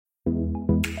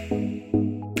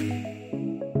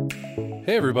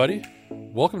Hey everybody,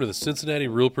 welcome to the Cincinnati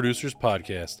Real Producers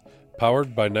Podcast,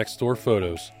 powered by Nextdoor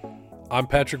Photos. I'm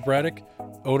Patrick Braddick,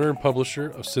 owner and publisher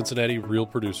of Cincinnati Real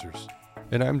Producers.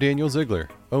 And I'm Daniel Ziegler,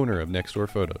 owner of Nextdoor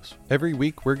Photos. Every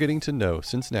week we're getting to know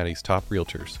Cincinnati's top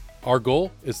realtors. Our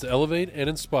goal is to elevate and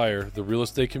inspire the real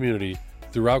estate community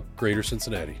throughout Greater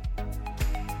Cincinnati.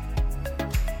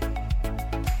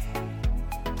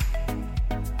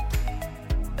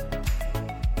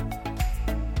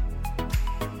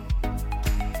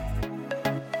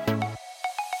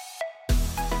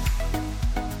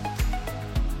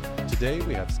 Today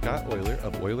we have Scott Oyler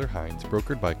of Oyler Hines,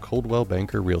 brokered by Coldwell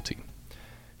Banker Realty.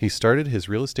 He started his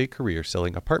real estate career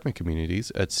selling apartment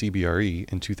communities at CBRE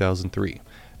in 2003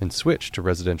 and switched to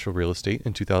residential real estate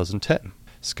in 2010.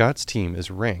 Scott's team is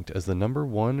ranked as the number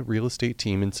 1 real estate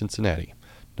team in Cincinnati,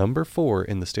 number 4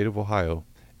 in the state of Ohio,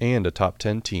 and a top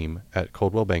 10 team at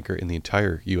Coldwell Banker in the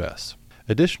entire U.S.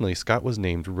 Additionally, Scott was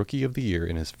named Rookie of the Year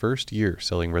in his first year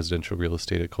selling residential real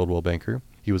estate at Coldwell Banker.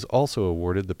 He was also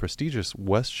awarded the prestigious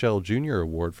Westshell Jr.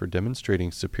 Award for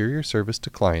demonstrating superior service to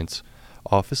clients,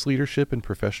 office leadership and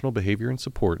professional behavior and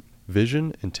support,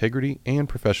 vision, integrity, and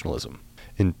professionalism.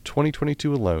 In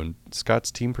 2022 alone,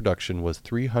 Scott's team production was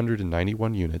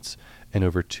 391 units and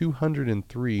over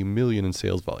 $203 million in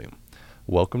sales volume.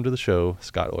 Welcome to the show,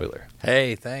 Scott Oyler.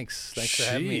 Hey, thanks. Thanks for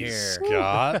having me here.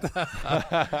 Scott.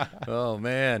 Oh,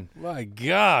 man. My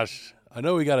gosh. I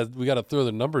know we gotta throw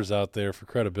the numbers out there for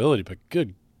credibility, but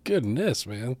goodness,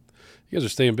 man. You guys are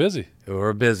staying busy.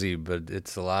 We're busy, but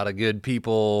it's a lot of good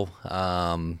people,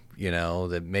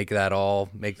 that make that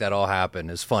all happen.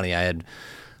 It's funny. I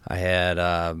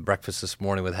had breakfast this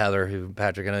morning with Heather, who,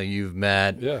 Patrick, I know you've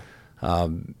met. Yeah.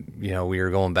 We were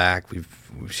going back.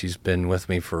 She's been with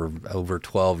me for over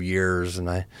 12 years,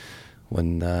 and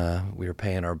when we were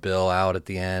paying our bill out at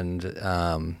the end,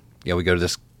 we go to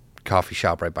this coffee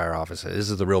shop right by our office.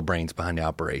 This is the real brains behind the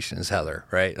operation, is Heather,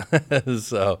 right?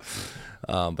 So,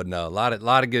 but no, a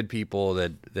lot of good people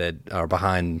that are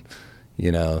behind,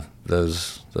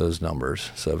 those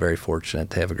numbers. So very fortunate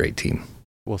to have a great team.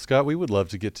 Well, Scott, we would love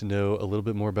to get to know a little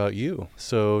bit more about you.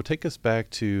 So take us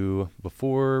back to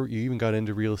before you even got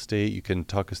into real estate. You can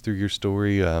talk us through your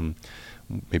story,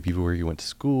 maybe where you went to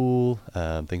school,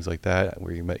 things like that,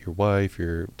 where you met your wife.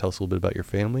 Tell us a little bit about your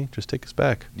family. Just take us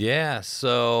back. Yeah,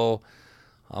 so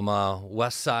I'm a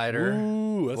West Sider,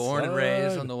 born and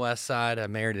raised on the West Side. I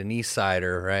married an East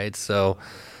Sider, right? So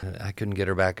I couldn't get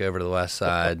her back over to the West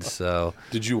Side. So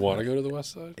Did you want to go to the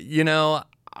West Side?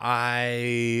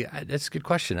 That's a good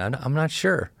question. I'm not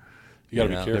sure. You got to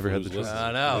be careful. Never had the who's choice. listening.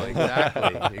 I know,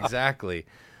 exactly.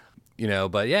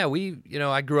 But yeah,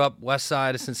 I grew up West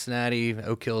Side of Cincinnati,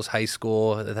 Oak Hills High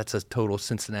School. That's a total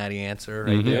Cincinnati answer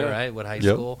right there, right? What high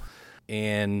school?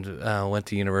 And went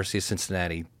to University of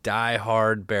Cincinnati.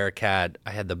 Die-hard Bearcat.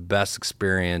 I had the best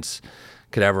experience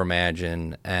could ever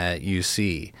imagine at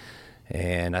UC.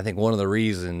 And I think one of the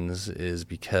reasons is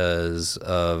because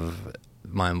of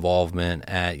my involvement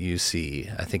at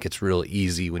UC. I think it's real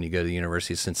easy when you go to the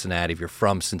University of Cincinnati, if you're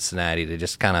from Cincinnati, to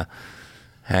just kind of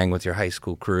hang with your high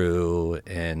school crew.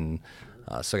 And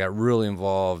so I got really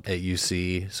involved at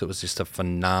UC. So it was just a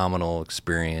phenomenal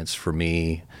experience for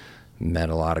me. Met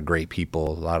a lot of great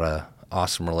people, a lot of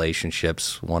awesome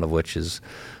relationships, one of which is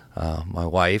my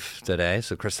wife today.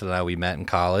 So Kristen and I, we met in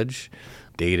college.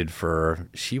 Dated for,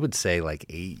 she would say, like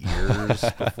 8 years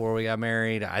before we got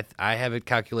married. I have it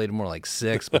calculated more like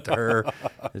 6, but to her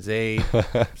it's 8.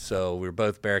 So we were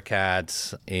both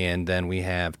Bearcats, and then we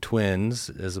have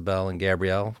twins, Isabel and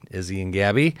Gabrielle, Izzy and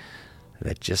Gabby,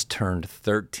 that just turned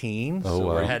 13. Oh, so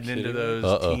wow. we're heading into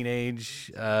those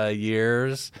teenage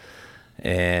years.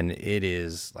 And it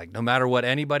is like, no matter what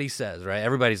anybody says, right?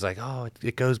 Everybody's like, oh,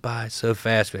 it goes by so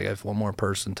fast. If one more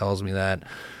person tells me that,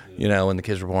 when the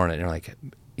kids were born, and you're like,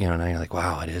 now you're like,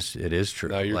 wow, it is true.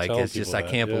 Now you're like, telling it's just, people I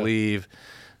can't believe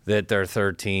that they're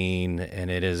 13,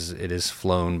 and it is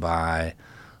flown by.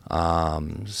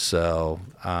 So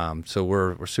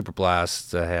we're super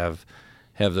blessed to have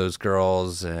those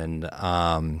girls, and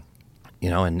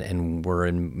and we're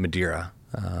in Madeira.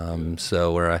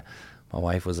 So my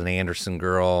wife was an Anderson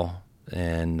girl,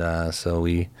 and so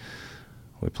we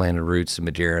planted roots in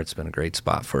Madeira. It's been a great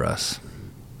spot for us.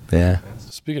 Yeah.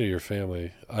 Speaking of your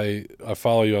family, I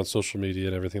follow you on social media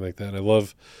and everything like that. And I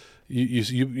love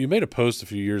you made a post a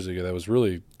few years ago that was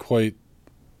really quite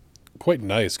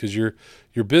nice, because your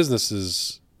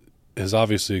business has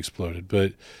obviously exploded.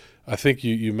 But I think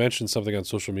you mentioned something on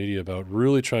social media about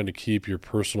really trying to keep your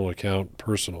personal account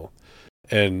personal,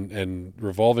 and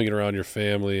revolving it around your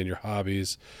family and your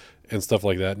hobbies and stuff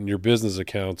like that. And your business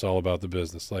account's all about the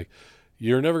business. Like,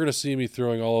 you're never going to see me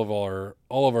throwing all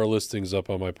of our listings up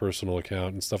on my personal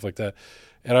account and stuff like that.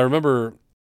 And I remember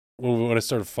when I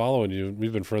started following you,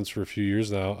 we've been friends for a few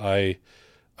years now. I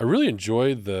really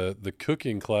enjoyed the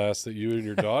cooking class that you and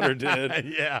your daughter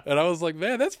did. Yeah. And I was like,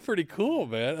 man, that's pretty cool,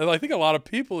 man. And I think a lot of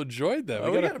people enjoyed that.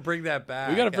 We got to bring that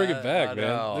back. We got to bring it back, I man.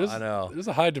 I know. There's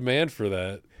a high demand for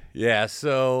that. Yeah,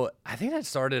 so I think that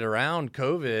started around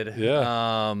COVID.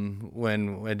 Yeah.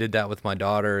 When I did that with my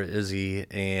daughter Izzy,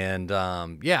 and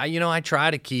I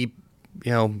try to keep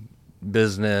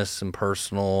business and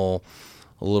personal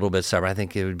a little bit separate. I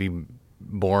think it would be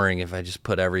boring if I just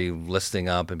put every listing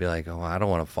up and be like, oh, I don't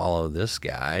want to follow this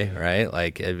guy, right?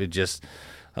 Like it would just.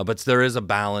 But there is a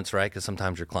balance, right? Because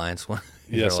sometimes your clients want.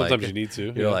 Yeah, sometimes you need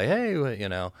to. You're like, hey,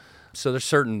 So there's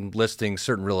certain listings,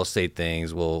 certain real estate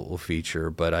things we'll feature,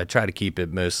 but I try to keep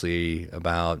it mostly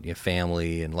about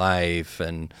family and life.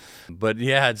 But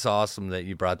yeah, it's awesome that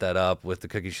you brought that up with the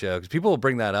cookie show, because people will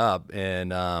bring that up, and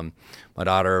my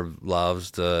daughter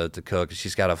loves to cook.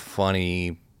 She's got a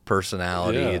funny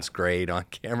personality. Yeah. It's great on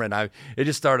camera, and it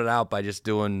just started out by just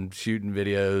shooting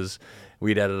videos.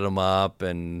 We'd edit them up,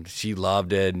 and she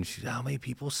loved it, and how many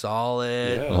people saw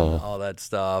it, and all that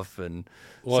stuff, and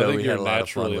well, so I think we you're had a lot of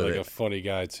fun naturally with like it. a funny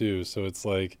guy too, so it's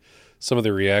like some of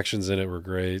the reactions in it were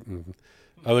great, and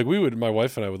my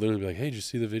wife and I would literally be like, "Hey, did you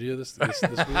see the video this week?" I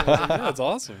was like, yeah, it's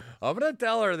awesome. I'm gonna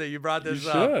tell her that you brought this You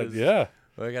up. should, yeah.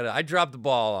 I dropped the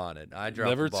ball on it.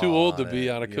 Never too old to be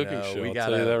on a cooking show. I'll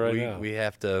tell you that right now. We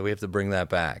have to bring that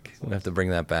back. We have to bring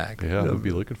that back. Yeah, I'd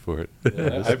be looking for it.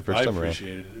 Yeah, I time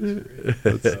appreciated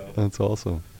it. That's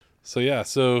awesome. So yeah,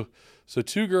 so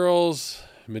two girls,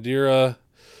 Madeira,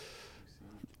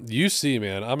 UC,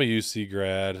 man. I'm a UC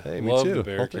grad. Hey, me Love too.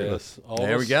 the All three of Bearcats. us. All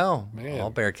There of we us- go. Man.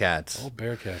 All Bearcats. All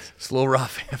Bearcats. It's a little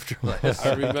rough after last.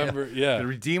 I remember, yeah. To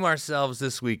redeem ourselves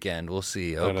this weekend, we'll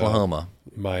see. know. Oklahoma.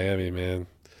 Miami, man.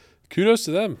 Kudos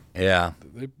to them. Yeah.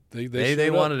 They They showed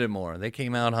up. wanted it more. They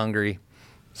came out hungry.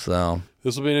 So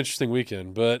This will be an interesting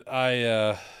weekend, but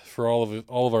for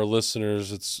all of our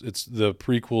listeners, it's the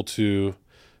prequel to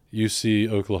UC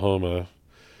Oklahoma.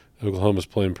 Oklahoma's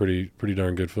playing pretty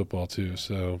darn good football too.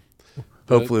 So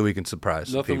hopefully we can surprise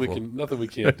some nothing people. nothing we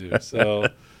can't do. So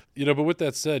but with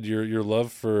that said, your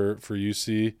love for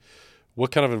UC,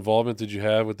 what kind of involvement did you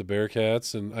have with the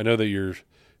Bearcats? And I know that you're,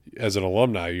 as an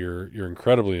alumni, you're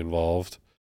incredibly involved,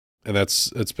 and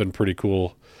it's been pretty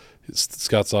cool.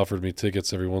 Scott's offered me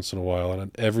tickets every once in a while,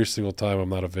 and every single time I'm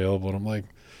not available, and I'm like,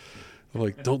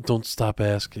 don't stop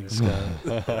asking, Scott.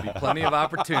 There'll be plenty of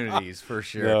opportunities for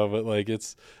sure. No, but like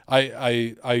it's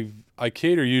I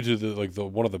cater you to the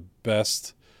one of the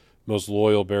best, most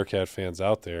loyal Bearcat fans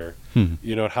out there.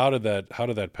 How did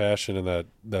that passion and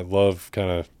that love kind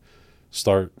of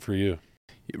start for you?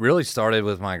 It really started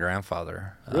with my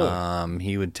grandfather. Really?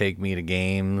 He would take me to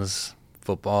games,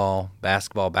 football,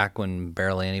 basketball, back when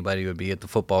barely anybody would be at the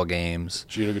football games.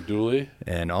 Gino Gaduli?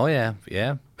 And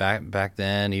back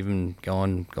then, even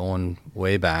going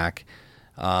way back.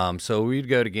 So we'd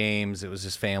go to games. It was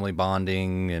just family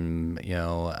bonding, and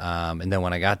and then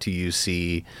when I got to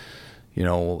UC,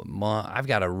 I've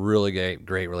got a really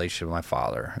great relationship with my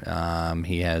father.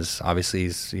 He has, obviously,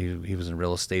 he was in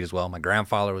real estate as well. My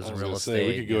grandfather was in real estate.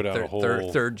 We could go down a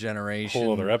whole third generation,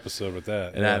 whole other episode with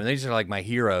that. and these are like my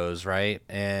heroes, right?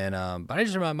 And but I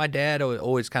just remember my dad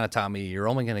always kind of taught me, you're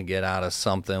only going to get out of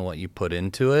something what you put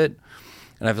into it.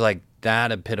 And I feel like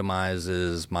that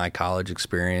epitomizes my college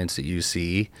experience at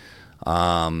UC.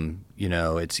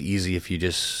 It's easy if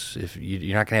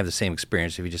you're not gonna have the same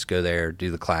experience if you just go there,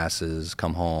 do the classes,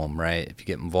 come home, right? If you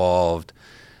get involved,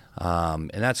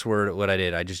 and that's what I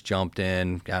did. I just jumped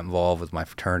in, got involved with my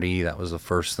fraternity. That was the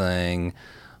first thing.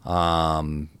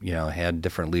 Had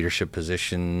different leadership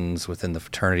positions within the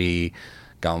fraternity.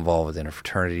 Got involved with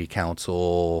interfraternity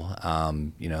council,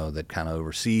 that kind of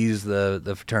oversees the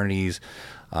fraternities,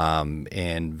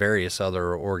 and various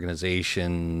other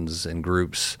organizations and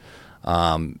groups.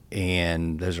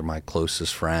 And those are my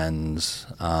closest friends.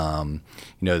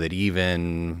 That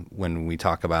even when we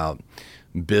talk about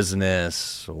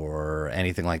business or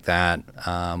anything like that,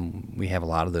 we have a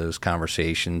lot of those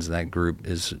conversations. That group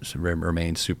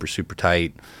remains super, super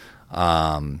tight.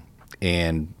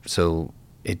 And so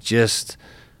it just,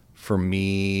 for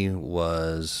me,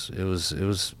 was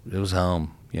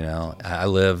home. I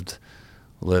lived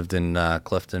in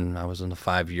Clifton. I was in the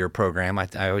 5-year program.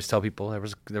 I always tell people there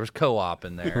was co-op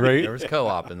in there. Right. There was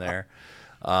co-op in there.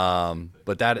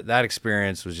 But that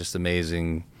experience was just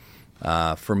amazing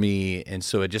for me, and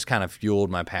so it just kind of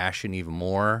fueled my passion even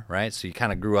more. Right. So you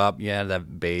kind of grew up, you had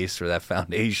that base or that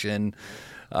foundation,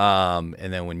 and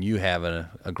then when you have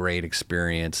a great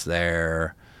experience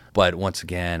there, But once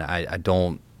again, I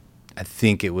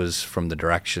think it was from the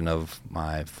direction of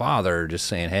my father just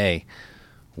saying, hey,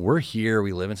 we're here,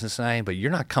 we live in Cincinnati, but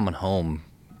you're not coming home,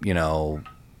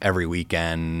 every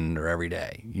weekend or every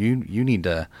day. You need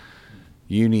to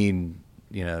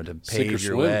pave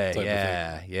your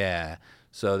way. Yeah.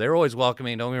 So they're always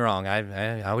welcoming. Don't get me wrong.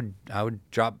 I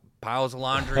would drop piles of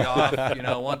laundry off,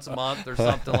 once a month or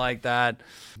something like that,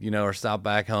 or stop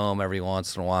back home every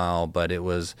once in a while. But it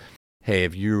was, hey,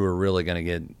 if you were really going to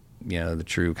get, the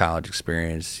true college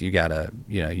experience, you gotta,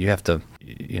 you have to,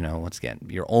 once again,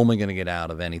 you're only going to get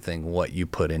out of anything what you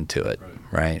put into it,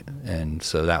 right? And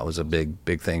so that was a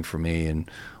big thing for me, and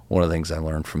one of the things I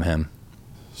learned from him.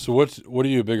 So what are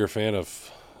you a bigger fan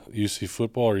of, UC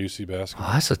football or UC basketball?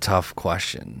 Oh, that's a tough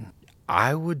question.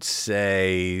 I would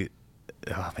say,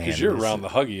 because you're around the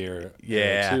Huggy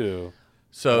area too.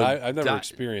 So I've never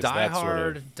experienced that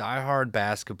sort of diehard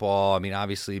basketball. I mean,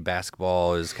 obviously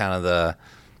basketball is kind of the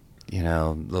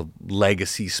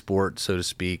legacy sport, so to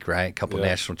speak, right? A couple of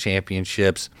national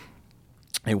championships.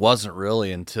 It wasn't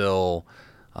really until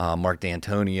Mark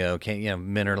D'Antonio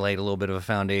came, Minter laid a little bit of a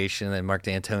foundation, and Mark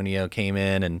D'Antonio came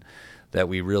in, and that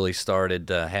we really started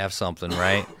to have something,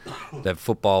 right? That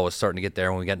football was starting to get there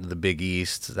when we got into the Big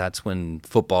East. That's when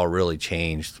football really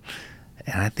changed.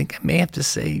 And I think I may have to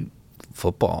say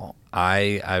football.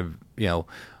 Our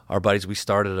buddies, we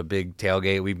started a big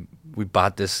tailgate. We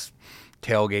bought this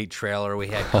tailgate trailer we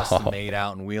had custom made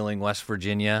out in Wheeling, West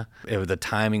Virginia. The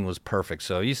timing was perfect.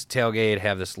 So I used to tailgate,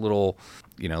 have this little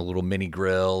mini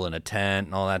grill and a tent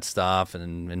and all that stuff,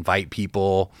 and invite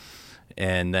people.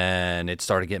 And then it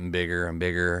started getting bigger and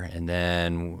bigger, and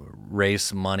then raised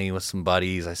some money with some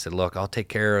buddies. I said, look, I'll take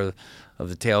care of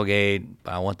the tailgate.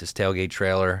 I want this tailgate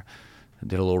trailer. I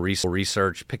did a little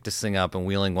research, picked this thing up in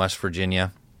Wheeling, West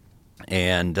Virginia,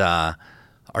 and our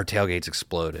tailgates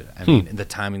exploded. I mean, the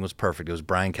timing was perfect. It was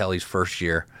Brian Kelly's first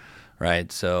year, right?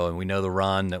 So, and we know the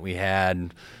run that we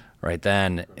had right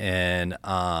then. And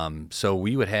so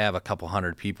we would have a couple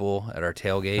hundred people at our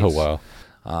tailgates. Oh, wow.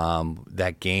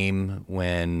 That game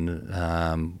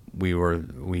when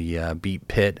we beat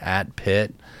Pitt at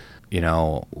Pitt,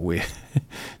 that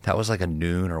was like a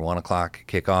noon or 1 o'clock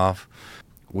kickoff.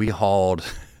 We hauled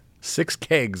 6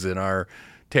 kegs in our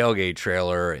tailgate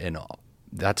trailer, and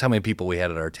that's how many people we had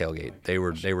at our tailgate. They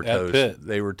were toast. Pitt.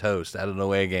 They were toast at an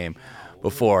away game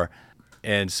before.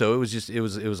 And so it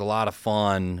was a lot of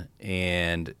fun,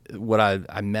 and what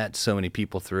I met so many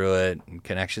people through it, and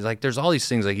connections. Like, there's all these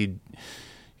things, like you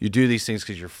do these things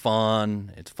because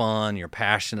it's fun, you're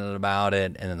passionate about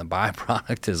it, and then the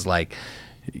byproduct is like,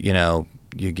 you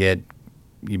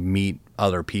meet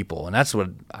other people, and that's what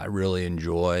I really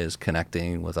enjoy, is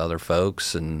connecting with other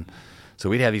folks. And so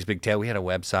we'd have these we had a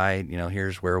website,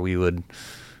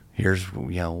 here's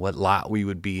what lot we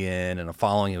would be in, and a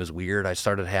following. It was weird. I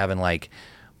started having like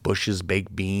Bush's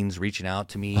Baked Beans reaching out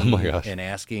to me and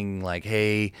asking like,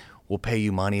 hey, we'll pay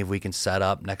you money if we can set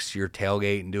up next to your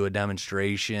tailgate and do a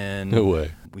demonstration. No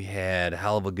way. We had a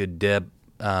hell of a good dip,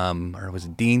 or was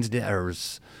it Dean's dip, or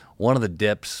was one of the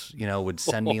dips, would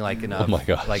send me like in a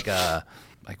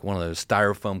like one of those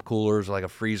styrofoam coolers, like a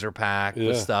freezer pack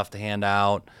with stuff to hand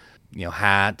out,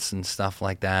 hats and stuff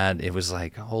like that. It was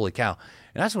like, holy cow.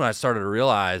 And that's when I started to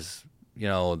realize,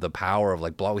 the power of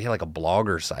like we had like a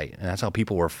blogger site, and that's how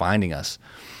people were finding us.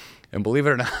 And believe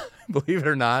it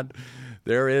or not,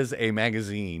 there is a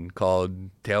magazine called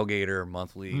Tailgater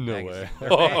Monthly Magazine.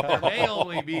 There may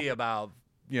only be about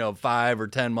 5 or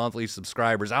 10 monthly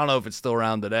subscribers. I don't know if it's still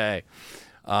around today.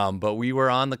 But we were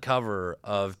on the cover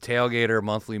of Tailgater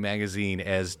Monthly Magazine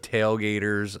as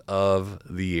Tailgaters of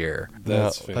the Year.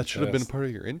 That's that should have been part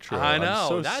of your intro. I know. I'm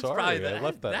so that's sorry. probably I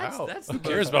left that out. That's the Who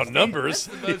cares about numbers?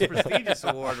 That's the most prestigious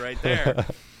award right there.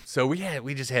 So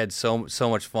we just had so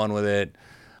much fun with it,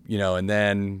 and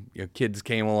then kids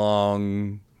came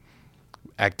along,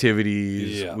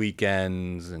 activities,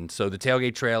 weekends, and so the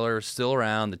tailgate trailer is still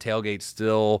around. The tailgate's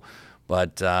still,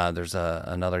 but there's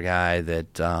another guy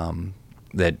that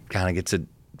kind of gets it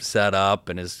set up,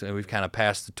 and we've kind of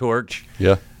passed the torch.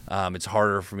 Yeah. It's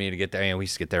harder for me to get there. We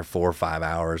used to get there 4 or 5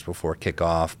 hours before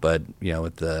kickoff, but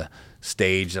with the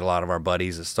stage that a lot of our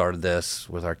buddies that started this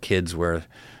with our kids where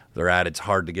they're at, it's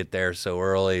hard to get there so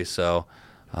early. So,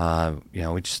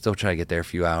 we just still try to get there a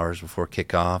few hours before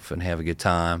kickoff and have a good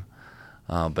time.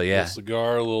 But yeah, a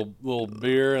cigar, a little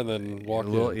beer, and then walk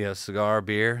in. Cigar,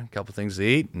 beer, a couple things to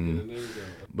eat,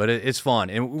 but it's fun.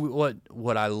 And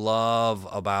what I love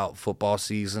about football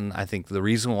season, I think the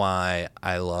reason why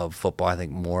I love football, I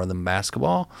think more than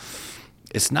basketball,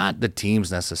 it's not the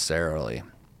teams necessarily.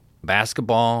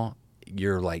 Basketball,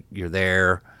 you're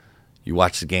there, you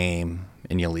watch the game,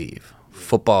 and you leave.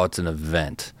 Football, it's an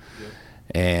event.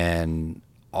 And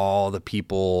all the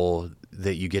people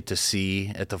that you get to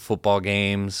see at the football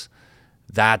games,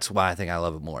 that's why I think I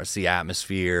love it more. It's the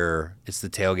atmosphere. It's the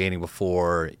tailgating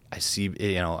before. I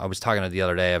see, I was talking to the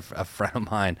other day, a friend of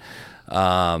mine,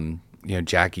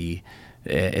 Jackie.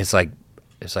 It's like,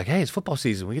 hey, it's football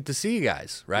season. We get to see you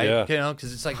guys, right? Yeah.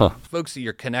 Because it's like folks that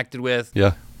you're connected with,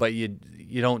 but you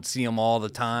don't see them all the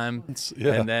time.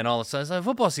 And then all of a sudden, it's like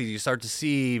football season. You start to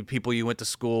see people you went to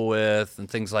school with and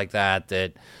things like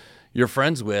that you're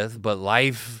friends with, but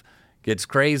life gets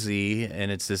crazy, and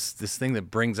it's this thing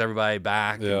that brings everybody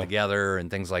back and together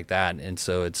and things like that. And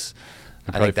so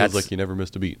I think feels like you never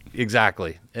missed a beat.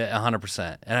 Exactly,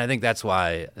 100%. And I think that's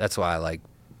why I like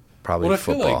probably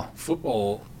football. I feel like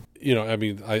football,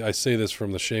 I say this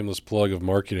from the shameless plug of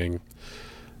marketing,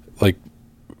 like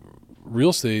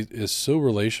real estate is so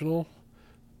relational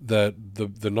that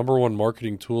the number one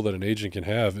marketing tool that an agent can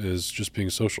have is just being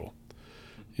social.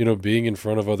 Being in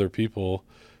front of other people.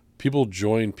 People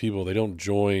join people. They don't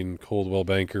join Coldwell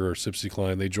Banker or Sipsy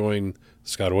Klein. They join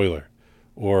Scott Oyler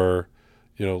or,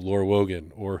 Laura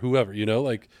Wogan or whoever,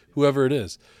 whoever it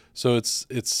is. So it's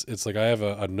like I have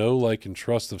a know, like, and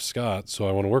trust of Scott, so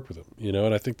I want to work with him,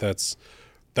 and I think that's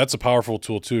a powerful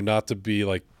tool too, not to be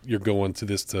like you're going to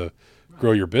this to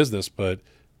grow your business, but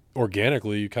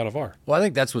organically you kind of are. Well, I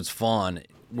think that's what's fun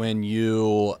when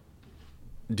you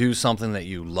do something that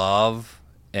you love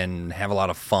and have a lot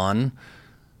of fun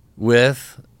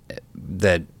with,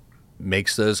 that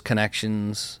makes those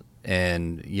connections,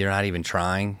 and you're not even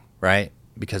trying, right?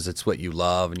 Because it's what you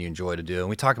love and you enjoy to do. And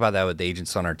we talk about that with the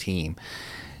agents on our team.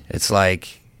 It's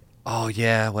like, oh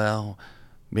yeah, well,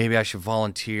 maybe I should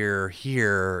volunteer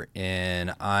here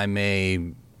and I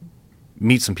may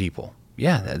meet some people.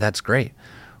 Yeah, that's great.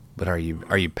 But are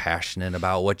you passionate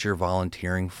about what you're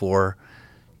volunteering for?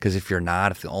 Because if you're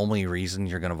not, if the only reason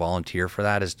you're going to volunteer for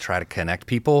that is to try to connect with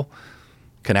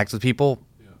people,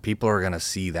 people are going to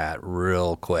see that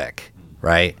real quick,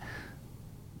 right?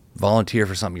 Volunteer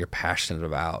for something you're passionate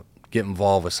about. Get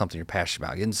involved with something you're passionate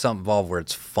about. Get something involved where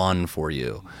it's fun for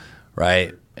you,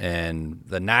 right? And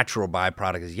the natural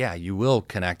byproduct is, you will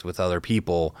connect with other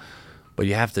people, but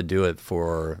you have to do it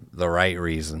for the right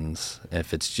reasons.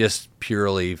 If it's just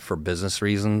purely for business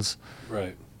reasons,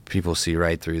 right, people see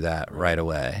right through that right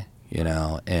away,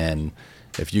 and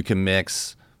if you can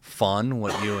mix fun,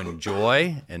 what you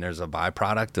enjoy, and there's a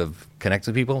byproduct of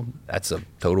connecting with people, that's a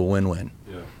total win-win.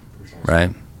 Yeah, for sure.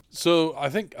 Right? So I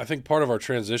think part of our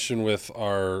transition with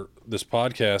this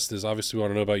podcast is obviously we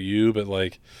want to know about you, but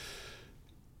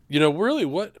really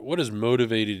what has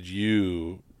motivated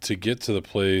you to get to the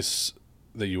place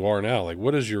that you are now? Like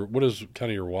what is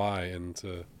kind of your why? And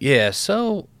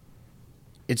so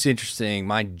it's interesting.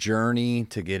 My journey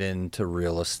to get into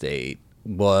real estate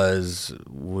was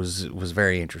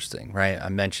very interesting, right? I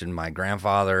mentioned my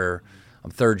grandfather. I'm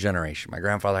third generation. My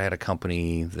grandfather had a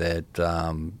company that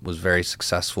was very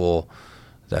successful,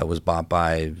 that was bought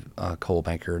by Coldwell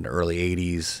Banker in the early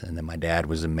 80s, and then my dad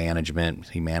was in management.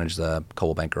 He managed the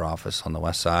Coldwell Banker office on the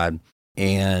west side.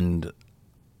 And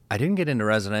I didn't get into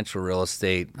residential real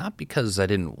estate, not because I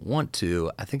didn't want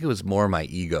to. I think it was more my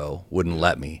ego wouldn't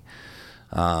let me.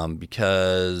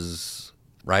 Because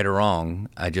right or wrong,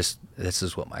 this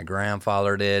is what my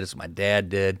grandfather did, it's what my dad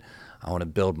did. I want to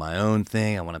build my own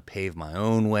thing. I want to pave my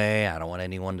own way. I don't want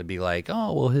anyone to be like,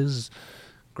 oh, well, his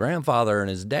grandfather and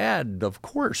his dad, of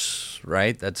course,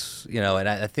 right? That's, and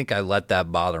I think I let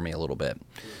that bother me a little bit.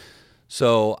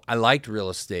 So I liked real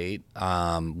estate.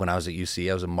 When I was at UC,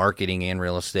 I was in marketing and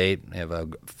real estate. I have a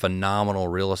phenomenal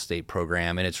real estate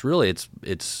program, and it's really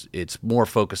it's more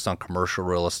focused on commercial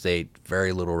real estate,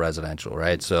 very little residential,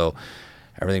 right? So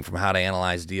everything from how to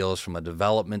analyze deals from a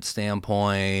development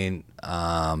standpoint,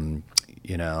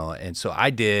 and so I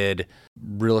did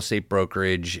real estate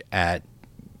brokerage at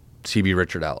CB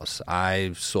Richard Ellis.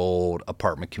 I sold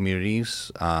apartment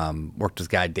communities, worked with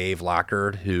a guy, Dave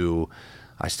Lockard, who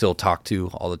I still talk to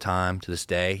all the time to this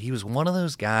day. He was one of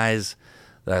those guys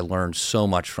that I learned so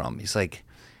much from. He's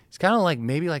kind of like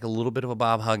maybe like a little bit of a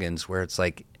Bob Huggins, where it's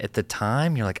like at the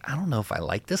time you're like, I don't know if I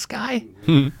like this guy,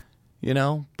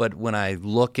 but when I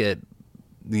look at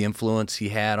the influence he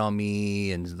had on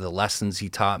me and the lessons he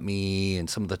taught me and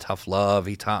some of the tough love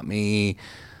he taught me,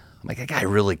 I'm like, that guy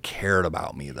really cared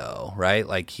about me though, right?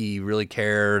 Like he really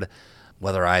cared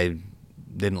whether I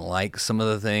didn't like some of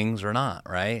the things or not,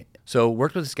 right? So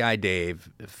worked with this guy, Dave,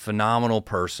 phenomenal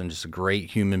person, just a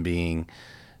great human being.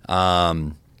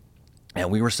 And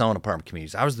we were selling apartment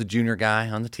communities. I was the junior guy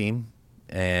on the team,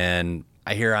 and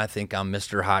I think I'm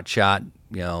Mr. Hotshot,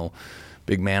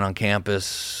 big man on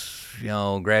campus,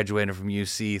 graduating from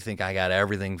UC, think I got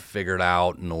everything figured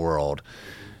out in the world.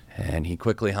 And he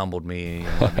quickly humbled me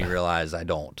and let me realize I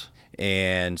don't.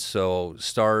 And so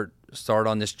start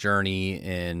on this journey,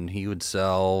 and he would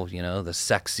sell, the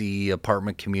sexy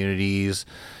apartment communities,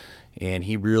 and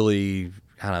he really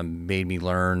kind of made me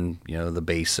learn, the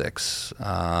basics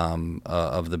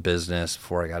of the business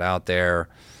before I got out there.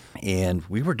 And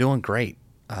we were doing great.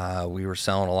 We were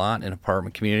selling a lot in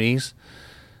apartment communities.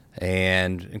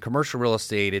 And in commercial real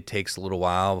estate, it takes a little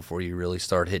while before you really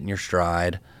start hitting your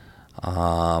stride.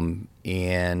 And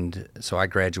so I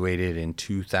graduated in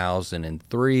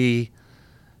 2003,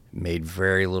 made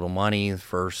very little money the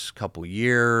first couple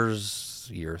years.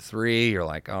 Year 3, you're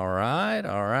like, all right,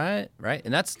 right?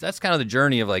 And that's kind of the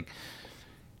journey of like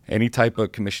any type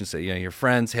of commission. So, your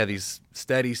friends have these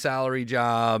steady salary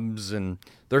jobs, and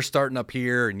they're starting up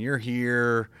here, and you're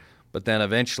here. But then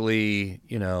eventually,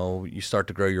 you start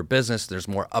to grow your business. There's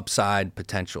more upside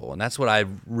potential, and that's what I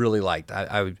really liked.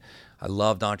 I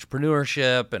loved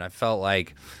entrepreneurship, and I felt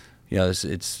like,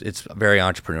 it's very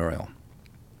entrepreneurial.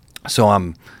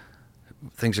 So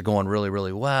things are going really,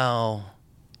 really well.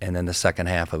 And then the second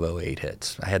half of 2008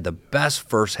 hits. I had the best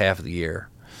first half of the year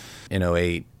in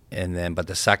 2008, but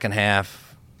the second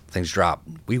half, things dropped.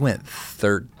 We went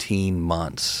 13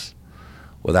 months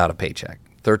without a paycheck.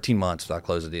 13 months without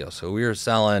closing a deal. So we were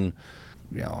selling,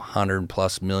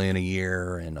 $100+ million a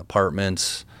year in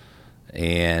apartments,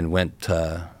 and went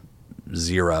to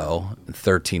zero in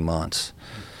 13 months.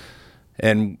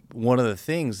 And one of the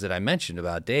things that I mentioned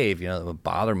about Dave, that would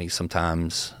bother me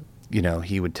sometimes,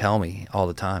 he would tell me all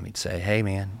the time. He'd say, hey,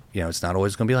 man, it's not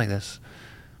always going to be like this.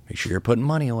 Make sure you're putting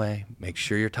money away. Make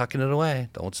sure you're tucking it away.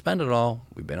 Don't spend it all.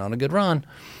 We've been on a good run.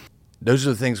 Those are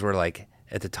the things where, like,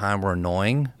 at the time were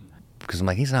annoying, because I'm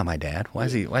like, he's not my dad. Why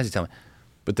is he telling me?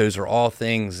 But those are all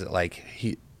things that, like,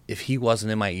 if he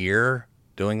wasn't in my ear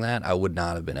doing that, I would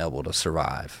not have been able to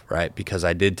survive, right? Because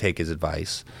I did take his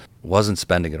advice, wasn't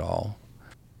spending it all,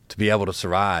 to be able to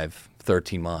survive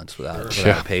 13 months without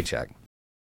a paycheck.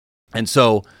 And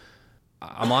so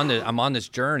I'm on this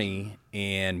journey,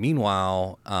 and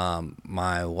meanwhile,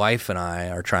 my wife and I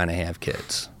are trying to have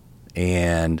kids,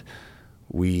 and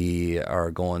we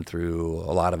are going through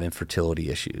a lot of infertility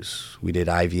issues. We did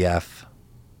IVF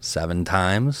 7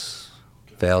 times,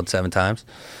 failed 7 times.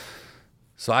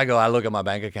 So I look at my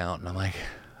bank account, and I'm like,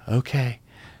 okay.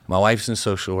 My wife's in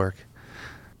social work,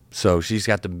 so she's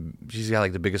got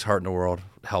like the biggest heart in the world,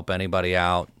 help anybody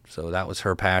out. So that was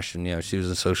her passion. She was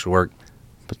in social work,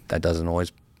 but that doesn't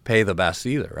always pay the best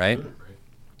either, right?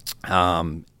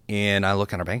 And I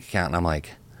look at our bank account, and I'm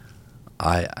like,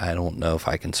 I don't know if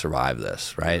I can survive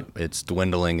this, right? It's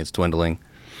dwindling.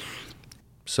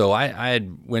 So I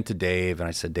went to Dave, and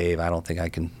I said, Dave, I don't think I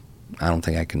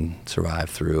can survive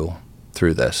through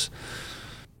this.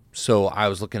 So I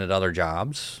was looking at other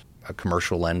jobs,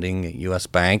 commercial lending at U.S.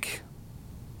 Bank.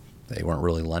 They weren't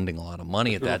really lending a lot of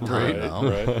money at that time.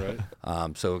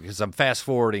 Right. So because I'm fast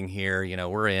forwarding here,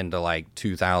 we're into like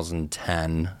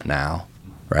 2010 now,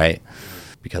 right?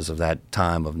 Because of that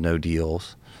time of no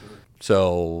deals.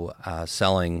 So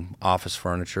selling office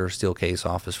furniture, steel case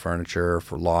office furniture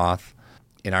for Loth.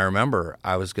 And I remember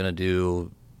I was going to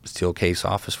do steel case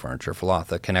office furniture for Loth.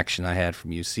 The connection I had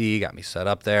from UC got me set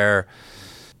up there.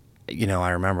 I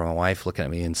remember my wife looking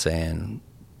at me and saying,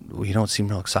 well, you don't seem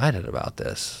real excited about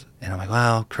this. And I'm like,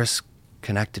 well, Chris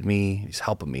connected me. He's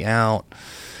helping me out.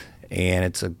 And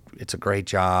it's a great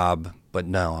job. But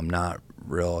no, I'm not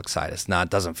real excited. It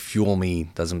doesn't fuel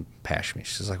me, doesn't passion me.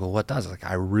 She's like, well, what does? Like,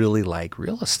 I really like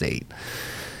real estate.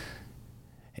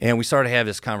 And we started to have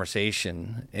this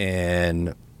conversation.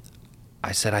 And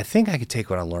I said, I think I could take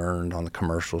what I learned on the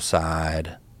commercial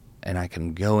side, and I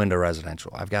can go into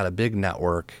residential. I've got a big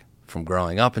network from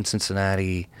growing up in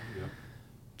Cincinnati,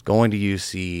 going to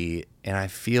UC, and I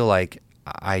feel like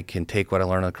I can take what I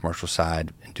learned on the commercial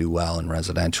side and do well in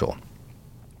residential.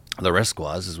 The risk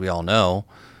was, as we all know,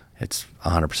 it's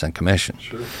 100% commission.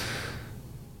 Sure.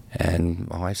 And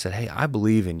my wife said, hey, I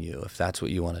believe in you if that's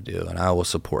what you want to do, and I will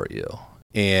support you.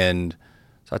 And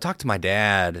so I talked to my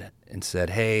dad and said,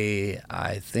 hey,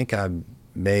 I think I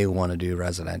may want to do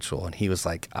residential. And he was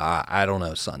like, I don't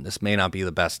know, son. This may not be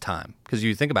the best time. Because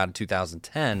you think about it, in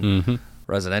 2010,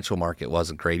 residential market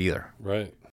wasn't great either.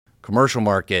 Right. Commercial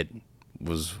market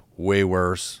was way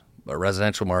worse, but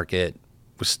residential market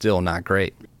was still not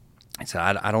great. I said,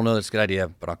 I don't know that's a good idea,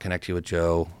 but I'll connect you with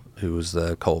Joe, who was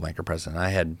the Coldwell Banker president. I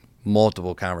had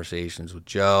multiple conversations with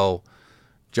Joe.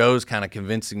 Joe's kind of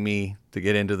convincing me to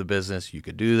get into the business. You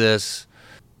could do this.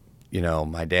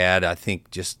 My dad, I think,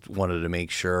 just wanted to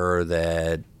make sure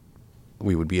that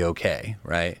we would be okay,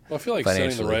 right? Well, I feel like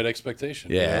setting the right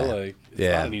expectation. Yeah. Like, it's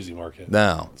not an easy market.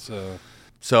 No.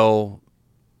 So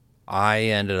I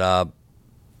ended up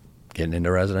getting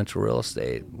into residential real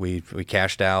estate. We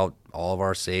cashed out all of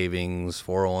our savings,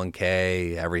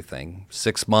 401k, everything.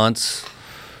 6 months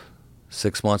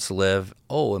to live.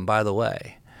 Oh, and by the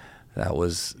way, that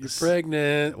was... You're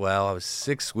pregnant. Well, I was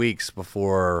 6 weeks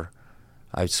before...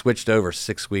 I switched over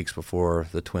 6 weeks before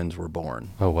the twins were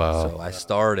born. Oh, wow. So I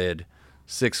started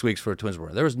 6 weeks before the twins were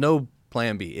born. There was no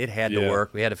plan B. It had to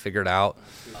work. We had to figure it out.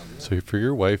 So for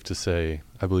your wife to say,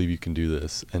 I believe you can do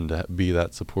this, and to be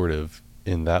that supportive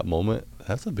in that moment,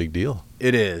 that's a big deal.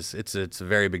 It is. It's a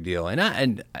very big deal.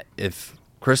 And if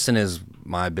Kristen is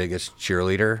my biggest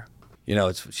cheerleader, you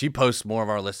know, she posts more of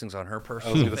our listings on her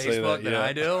personal Facebook than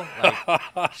I do.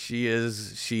 Like, she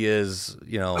is,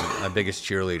 you know, my biggest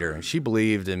cheerleader, and she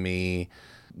believed in me.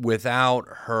 Without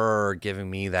her giving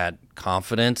me that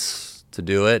confidence to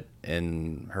do it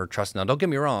and her trust. Now, don't get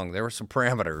me wrong, there were some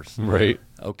parameters. Right.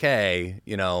 Okay,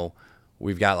 you know,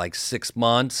 we've got like 6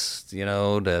 months, you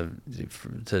know, to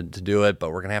do it,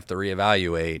 but we're gonna have to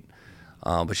reevaluate.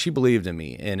 But she believed in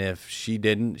me, and if she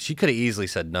didn't, she could have easily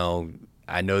said, "No,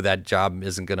 I know that job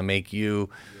isn't gonna make you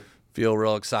feel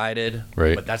real excited,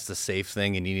 right? But that's the safe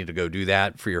thing, and you need to go do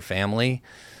that for your family."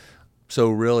 So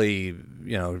really,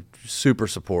 you know, super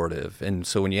supportive. And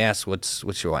so when you ask what's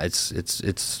your,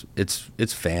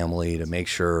 it's family, to make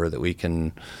sure that we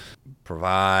can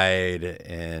provide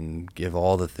and give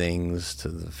all the things to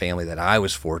the family that I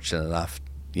was fortunate enough,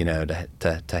 you know,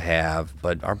 to have.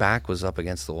 But our back was up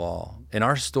against the wall, and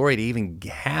our story to even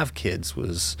have kids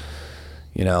was,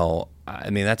 you know,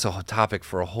 I mean, that's a topic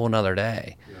for a whole nother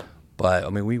day. Yeah. But I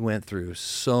mean, we went through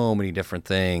so many different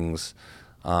things.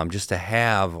 Just to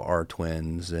have our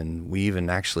twins, and we even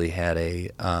actually had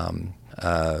a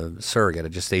surrogate,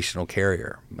 a gestational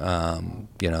carrier,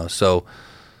 you know, so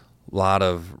a lot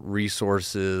of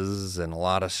resources and a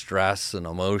lot of stress and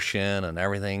emotion and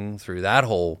everything through that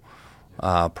whole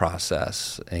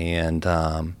process. And,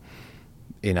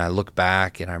 you know, I look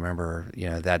back and I remember, you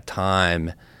know, that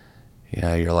time, you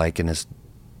know, you're like in this,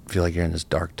 feel like you're in this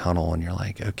dark tunnel, and you're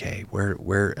like, okay,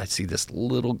 where I see this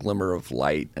little glimmer of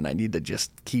light, and I need to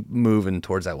just keep moving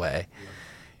towards that way. Yeah.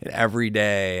 And every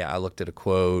day I looked at a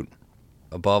quote: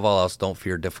 above all else, don't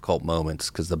fear difficult moments,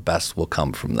 because the best will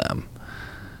come from them.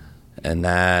 And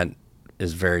that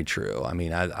is very true. I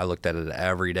mean, I looked at it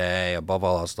every day. Above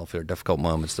all else, don't fear difficult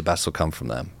moments, the best will come from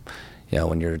them. You know,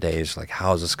 when your day is like,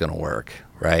 how is this going to work,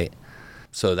 right?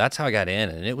 So that's how I got in,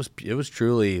 and it was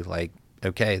truly like,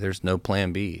 okay, there's no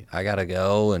plan B. I got to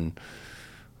go, and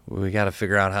we got to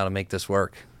figure out how to make this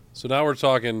work. So now we're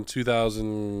talking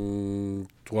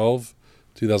 2012,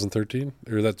 2013,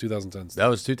 or is that 2010? That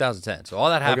was 2010. So all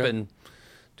that happened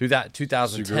 2010.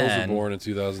 So your girls were born in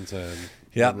 2010.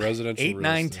 Yeah. Residential 8,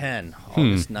 9, 10,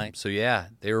 August 9th. So yeah,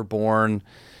 they were born.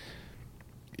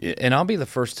 And I'll be the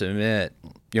first to admit,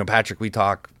 you know, Patrick, we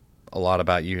talk a lot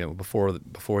about you before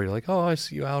you're like, oh, I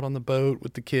see you out on the boat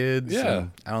with the kids, out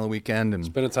on the weekend, and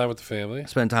spending time with the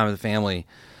family.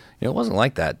 You know, it wasn't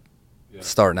like that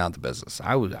starting out the business.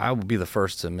 I would be the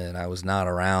first to admit I was not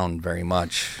around very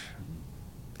much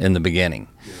in the beginning.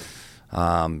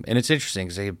 And it's interesting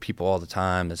because I have people all the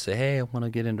time that say, hey, I want to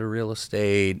get into real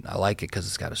estate. I like it because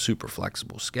it's got a super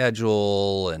flexible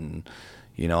schedule, and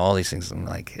you know, all these things. I'm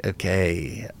like,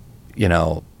 okay, you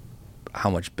know, how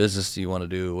much business do you want to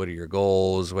do? What are your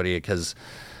goals? Because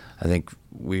I think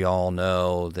we all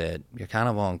know that you're kind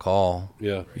of on call,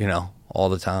 you know, all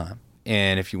the time.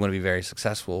 And if you want to be very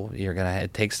successful,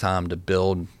 it takes time to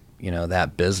build, you know,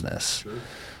 that business.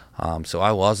 Sure. So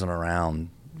I wasn't around,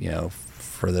 you know,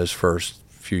 for those first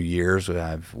few years.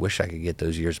 I wish I could get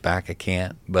those years back. I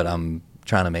can't, but I'm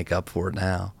trying to make up for it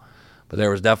now. But there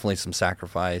was definitely some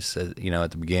sacrifice, you know,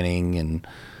 at the beginning, and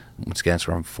once again,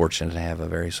 so I'm fortunate to have a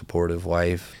very supportive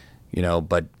wife, you know,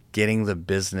 but getting the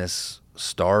business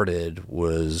started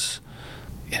was,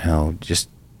 you know, just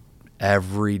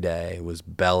every day was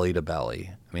belly to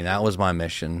belly. I mean, that was my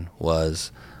mission.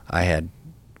 Was I had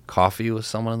coffee with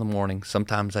someone in the morning.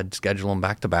 Sometimes I'd schedule them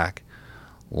back to back,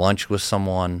 lunch with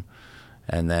someone,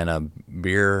 and then a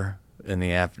beer in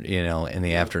the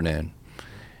afternoon.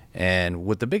 And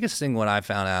what the biggest thing what I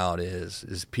found out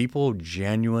is people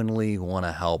genuinely want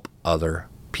to help other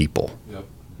people,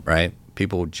 right?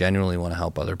 People genuinely want to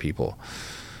help other people.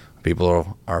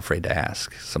 People are afraid to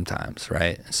ask sometimes,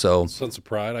 right? So sense of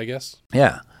pride, I guess.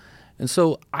 Yeah. And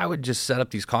so I would just set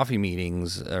up these coffee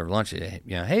meetings or lunch. You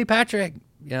know, hey, Patrick,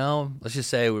 you know, let's just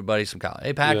say we're buddies from college.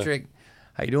 Hey, Patrick,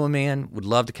 how you doing, man? Would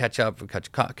love to catch up, catch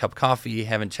a cup of coffee.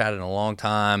 Haven't chatted in a long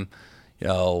time.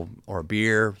 or a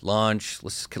beer, lunch.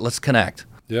 Let's connect.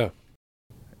 Yeah.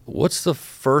 What's the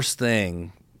first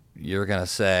thing you're going to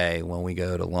say when we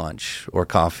go to lunch or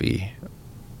coffee?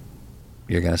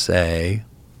 You're going to say,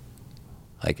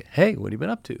 like, hey, what have you been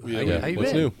up to? Yeah, How you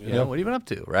what's been? new? Yeah. What have you been up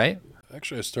to, right?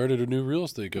 Actually, I started a new real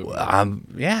estate company.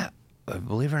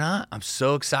 Believe it or not, I'm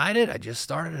so excited. I just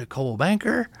started at Coldwell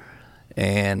Banker,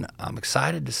 and I'm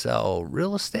excited to sell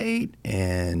real estate.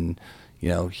 And,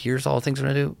 here's all the things I'm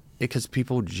going to do. Because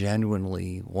people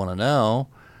genuinely want to know,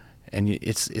 and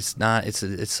it's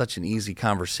such an easy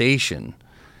conversation.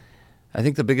 I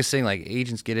think the biggest thing, like,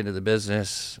 agents get into the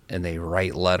business and they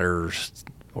write letters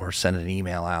or send an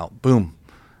email out. Boom,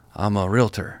 I'm a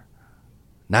realtor.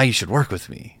 Now you should work with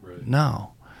me. Right.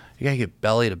 No. You got to get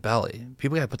belly to belly.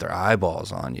 People got to put their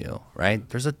eyeballs on you, right?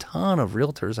 There's a ton of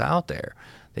realtors out there.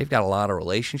 They've got a lot of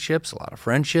relationships, a lot of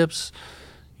friendships,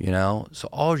 So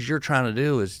all you're trying to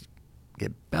do is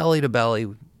get belly to belly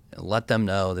and let them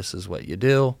know this is what you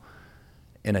do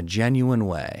in a genuine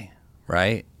way,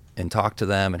 right? And talk to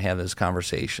them and have those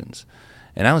conversations.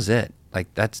 And that was it.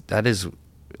 Like, that is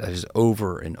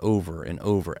over and over and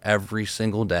over every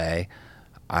single day.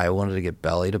 I wanted to get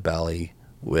belly to belly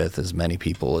with as many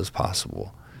people as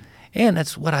possible. And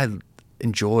that's what I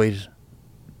enjoyed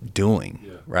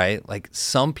doing, right? Like,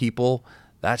 some people,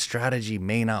 that strategy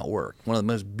may not work. One of the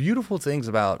most beautiful things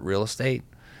about real estate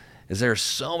is there are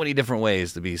so many different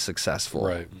ways to be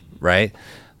successful, right?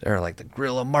 There are like the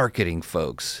guerrilla marketing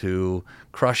folks who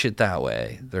crush it that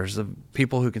way. There's the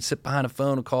people who can sit behind a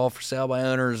phone and call for sale by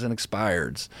owners and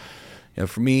expireds.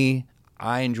 For me,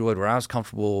 I enjoyed where I was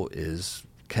comfortable is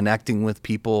connecting with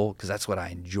people because that's what I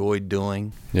enjoyed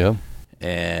doing. Yeah.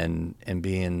 And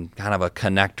being kind of a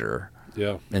connector.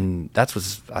 Yeah. And that's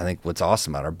what's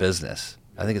awesome about our business.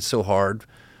 I think it's so hard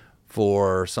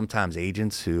for sometimes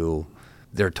agents who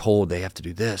they're told they have to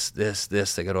do this.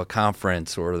 They go to a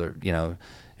conference or they're,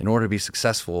 in order to be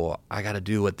successful, I got to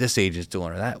do what this agent's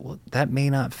doing or that. Well, that may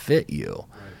not fit you.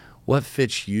 Right. What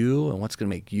fits you and what's going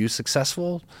to make you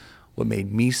successful, what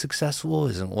made me successful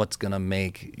isn't what's going to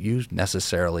make you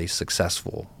necessarily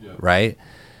successful, right?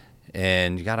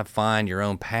 And you got to find your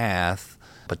own path.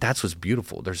 But that's what's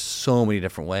beautiful. There's so many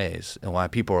different ways. And why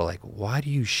people are like, why do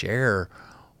you share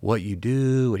what you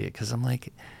do? Because I'm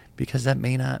like, because that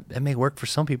may work for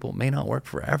some people. It may not work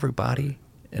for everybody.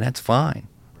 And that's fine.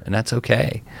 And that's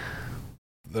okay.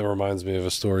 That reminds me of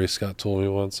a story Scott told me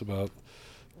once about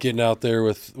getting out there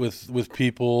with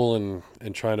people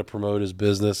and trying to promote his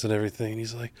business and everything. And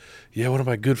he's like, yeah, one of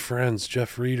my good friends,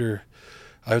 Jeff Reeder,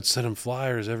 I would send him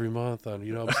flyers every month on,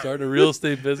 I'm starting a real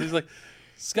estate business. He's like,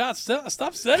 Scott,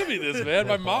 stop sending me this, man.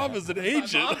 My mom is an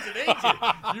agent. My mom's an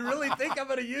agent. You really think I'm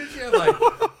going to use you? I'm like,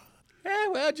 yeah,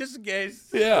 well, just in case.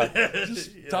 Yeah,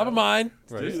 just top of mind.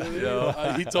 Right.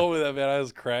 He told me that, man. I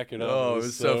was cracking up. Oh, it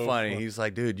was so funny. He's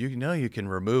like, dude, you can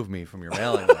remove me from your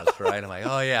mailing list, right? I'm like,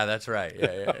 oh, yeah, that's right.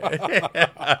 Yeah.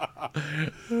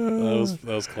 That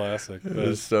was classic. It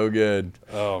was so good.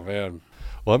 Oh, man.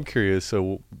 Well, I'm curious.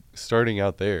 So starting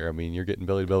out there, I mean, you're getting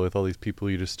belly to belly with all these people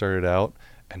you just started out,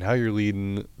 and now you're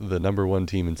leading the number one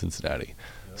team in Cincinnati.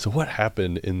 Yeah. So what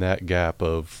happened in that gap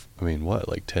of,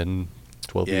 like 10,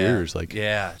 12 years?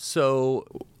 So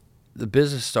the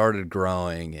business started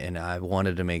growing, and I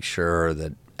wanted to make sure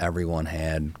that everyone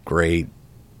had great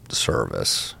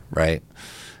service, right?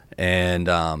 And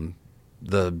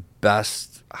the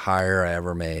best hire I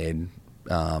ever made,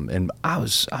 and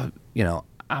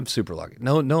I'm super lucky.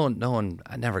 No one.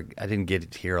 I didn't get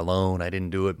it here alone. I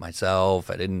didn't do it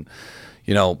myself. I didn't.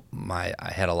 I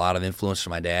had a lot of influence from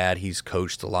my dad. He's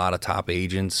coached a lot of top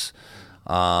agents.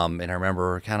 And I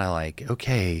remember kind of like,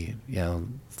 okay,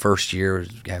 first year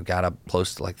I got up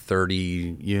close to like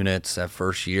 30 units that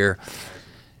first year.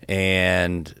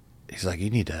 And he's like, you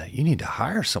need to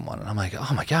hire someone. And I'm like,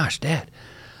 oh my gosh, Dad.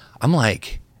 I'm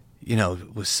like,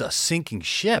 with a sinking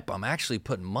ship, I'm actually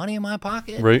putting money in my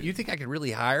pocket. Right. You think I could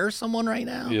really hire someone right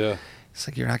now? Yeah. It's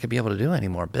like you're not going to be able to do any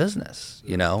more business,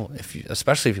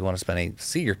 especially if you want to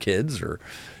see your kids or,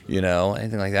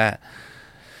 anything like that.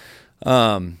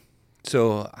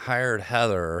 So I hired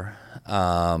Heather,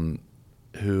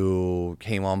 who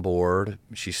came on board.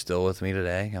 She's still with me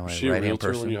today. Was she a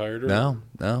realtor when you hired her?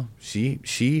 No. She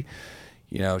she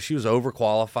was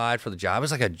overqualified for the job. It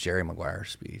was like a Jerry Maguire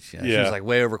speech. She was like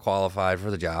way overqualified for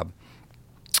the job.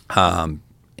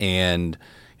 And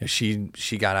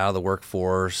she got out of the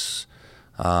workforce,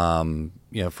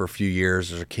 for a few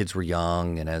years as her kids were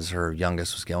young, and as her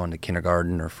youngest was going to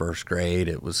kindergarten or first grade,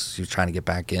 she was trying to get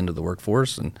back into the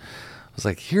workforce. And I was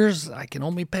like, I can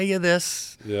only pay you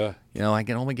this. Yeah. I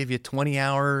can only give you 20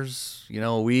 hours,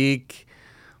 a week.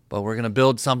 but we're going to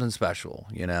build something special,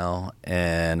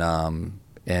 and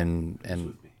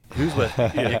who's with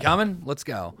you coming? Let's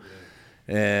go.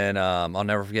 And I'll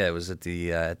never forget, it was at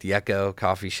the Echo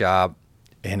coffee shop,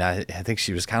 and I think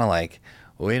she was kind of like,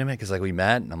 wait a minute, because like we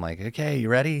met, and I'm like, okay, you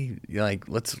ready? You're like,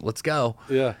 let's go.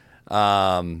 Yeah.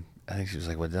 I think she was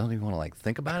like, well, don't you want to like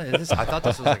think about it? I thought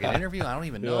this was like an interview. I don't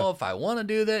even know if I want to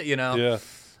do that, Yeah.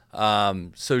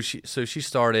 So she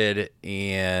started,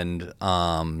 and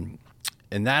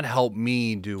that helped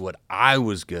me do what I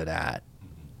was good at,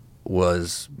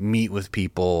 was meet with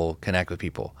people, connect with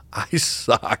people. I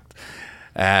sucked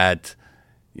at,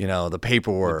 the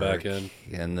paperwork, The back end.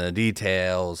 and the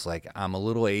details. Like, I'm a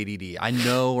little ADD. I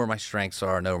know where my strengths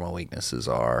are, I know where my weaknesses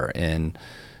are,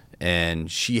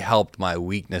 and she helped my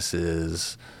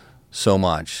weaknesses so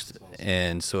much.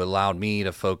 And so it allowed me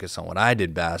to focus on what I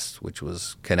did best, which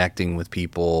was connecting with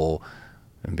people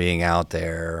and being out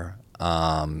there.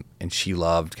 And she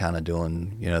loved kind of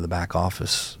doing, the back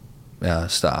office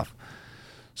stuff.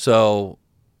 So,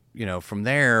 from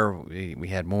there, we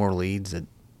had more leads that,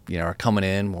 are coming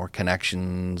in, more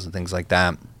connections and things like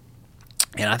that.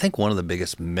 And I think one of the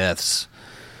biggest myths,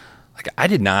 like, I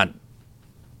did not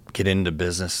get into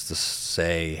business to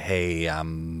say, hey,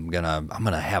 I'm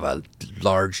gonna have a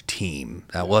large team.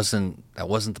 That wasn't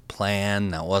the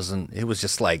plan. It was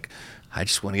just like, I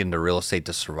just want to get into real estate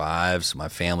to survive, so my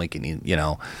family can eat,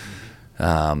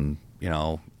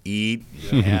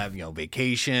 have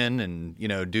vacation, and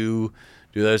do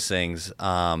those things.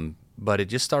 But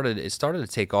it started to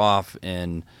take off,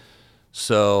 and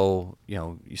so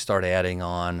you start adding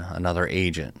on another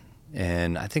agent.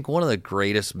 And I think one of the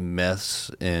greatest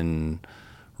myths in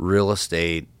real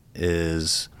estate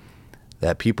is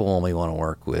that people only want to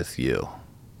work with you,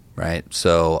 right?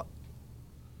 So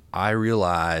I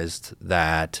realized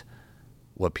that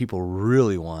what people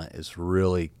really want is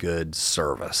really good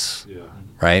service,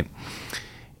 right?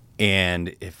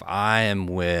 And if I'm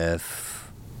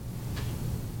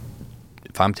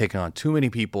taking on too many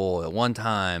people at one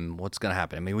time, what's going to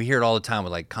happen? I mean, we hear it all the time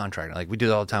with like contractors. Like, we do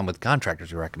it all the time with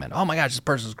contractors we recommend. Oh my gosh, this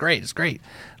person's great. It's great.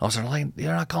 And all of a sudden, like,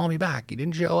 you're not calling me back. You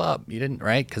didn't show up. You didn't,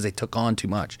 right? Because they took on too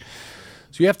much.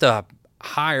 So you have to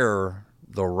hire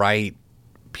the right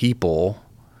people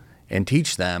and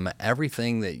teach them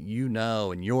everything that you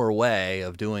know in your way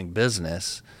of doing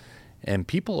business. And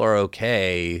people are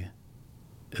okay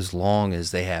as long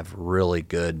as they have really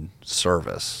good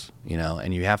service,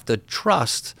 and you have to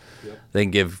trust they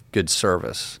can give good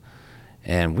service.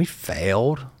 And we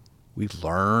failed. We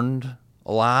learned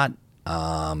a lot.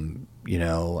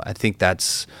 I think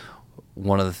that's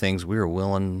one of the things we were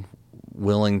willing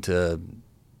to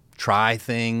try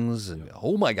things, and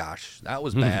oh my gosh, that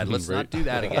was bad. Let's not do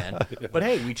that again. But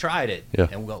hey, we tried it,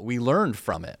 and we learned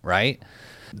from it, right?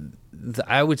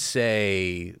 I would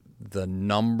say the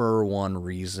number one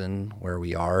reason where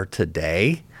we are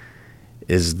today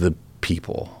is the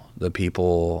people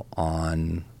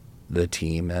on the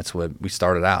team. That's what we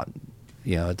started out,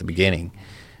 at the beginning.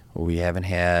 We haven't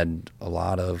had a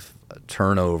lot of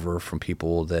turnover from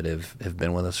people that have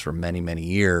been with us for many, many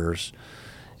years.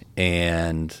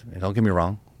 And don't get me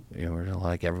wrong, we're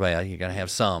like everybody, you're going to have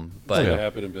some. But It's going to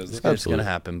happen in business. It's going to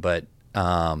happen. But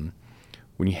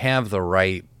when you have the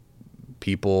right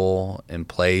people in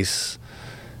place,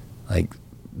 like,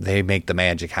 they make the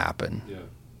magic happen.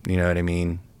 You know what I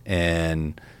mean?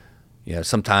 And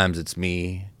sometimes it's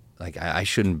me. Like, I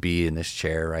shouldn't be in this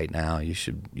chair right now.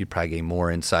 You'd probably gain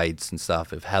more insights and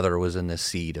stuff if Heather was in this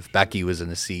seat, if Becky was in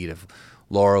this seat, if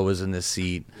Laura was in this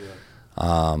seat.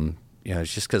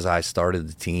 It's just because I started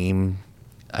the team.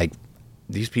 Like,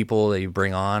 these people that you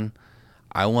bring on,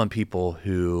 I want people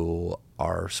who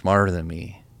are smarter than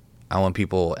me. I want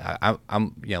people.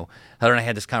 I'm. Heather and I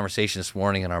had this conversation this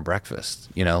morning in our breakfast.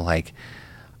 Like,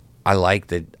 I like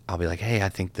that. I'll be like, hey, I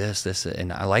think this,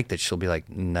 and I like that she'll be like,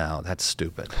 no, that's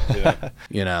stupid.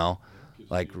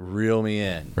 Like, reel me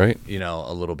in, right?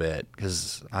 A little bit,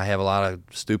 because I have a lot of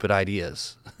stupid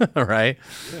ideas, right?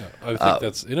 Yeah, I think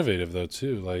that's innovative though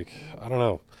too. Like, I don't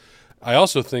know. I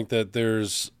also think that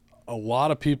there's a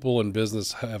lot of people in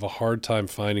business have a hard time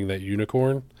finding that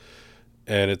unicorn.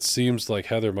 And it seems like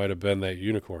Heather might have been that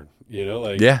unicorn, a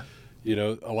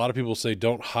lot of people say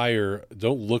don't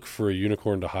look for a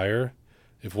unicorn to hire.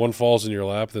 If one falls in your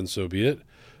lap, then so be it.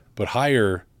 But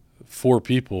hire 4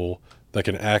 people that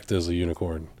can act as a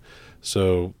unicorn.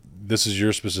 So this is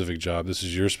your specific job. This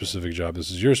is your specific job. This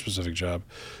is your specific job.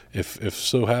 If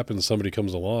so happens somebody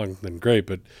comes along, then great,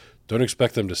 but don't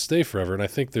expect them to stay forever. And I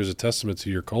think there's a testament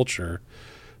to your culture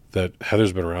that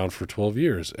Heather's been around for 12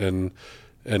 years. And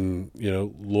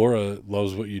Laura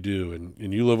loves what you do,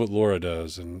 and you love what Laura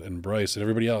does, and Bryce and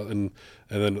everybody else, and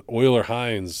then Oyler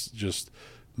Hines just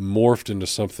morphed into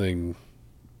something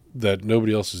that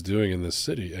nobody else is doing in this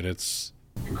city, and it's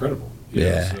incredible.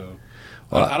 So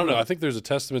I don't know. I think there's a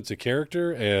testament to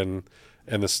character and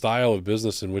the style of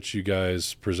business in which you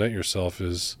guys present yourself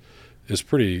is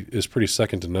pretty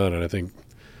second to none, and I think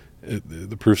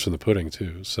the proof's in the pudding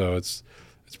too. So it's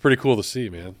pretty cool to see,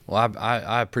 man. Well,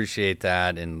 I appreciate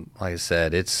that, and like I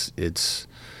said, it's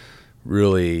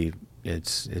really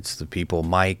it's the people.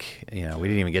 Mike, we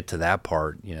didn't even get to that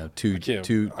part. I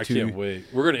can't wait.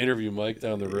 We're going to interview Mike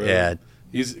down the road. Yeah,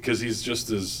 because he's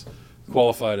just as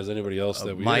qualified as anybody else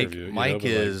that we interview.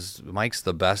 Mike's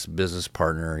the best business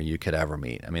partner you could ever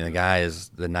meet. I mean, the guy is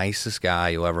the nicest guy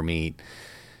you'll ever meet.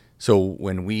 So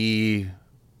when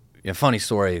funny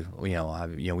story,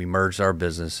 we merged our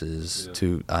businesses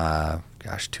 2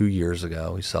 years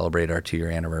ago. We celebrated our 2-year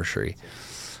anniversary.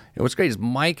 And what's great is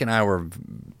Mike and I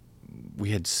we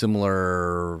had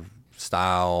similar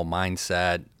style,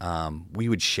 mindset. We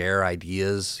would share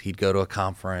ideas. He'd go to a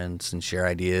conference and share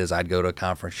ideas. I'd go to a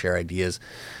conference, share ideas.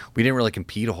 We didn't really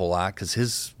compete a whole lot because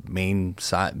his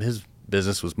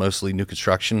business was mostly new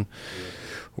construction,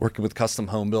 working with custom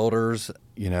home builders,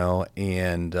 and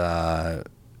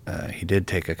he did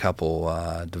take a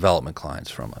couple development clients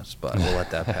from us, but we'll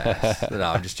let that pass. No,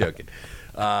 I'm just joking.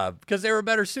 Because they were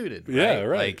better suited. Right? Yeah,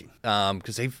 right.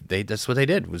 Because that's what they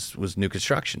did was new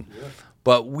construction. Yeah.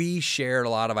 But we shared a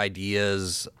lot of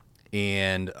ideas,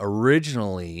 and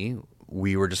originally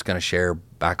we were just going to share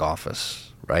back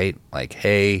office, right? Like,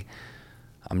 hey,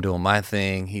 I'm doing my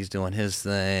thing, he's doing his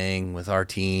thing with our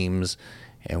teams,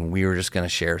 and we were just going to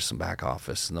share some back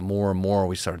office. And the more and more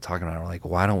we started talking about it, we're like,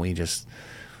 why don't we just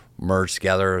merge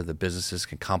together? The businesses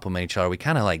can complement each other. We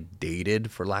kind of like dated,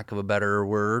 for lack of a better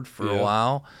word, for a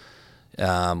while.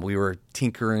 We were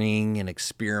tinkering and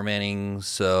experimenting.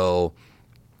 So,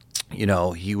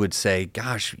 he would say,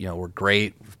 gosh, we're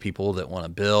great with people that want to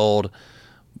build.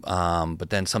 But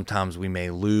then sometimes we may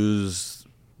lose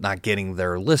not getting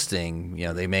their listing.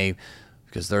 They may,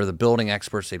 because they're the building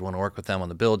experts, they'd want to work with them on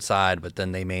the build side, but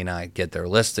then they may not get their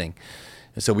listing.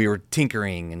 And so we were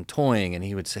tinkering and toying, and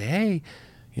he would say, hey,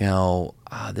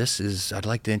 I'd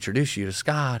like to introduce you to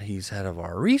Scott. He's head of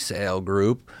our resale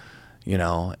group,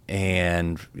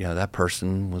 and, that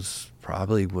person would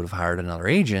have hired another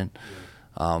agent,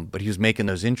 but he was making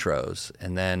those intros.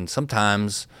 And then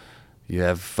sometimes you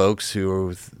have folks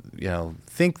who,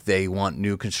 think they want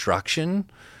new construction,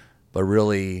 but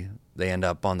really they end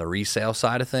up on the resale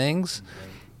side of things.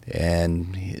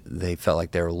 And they felt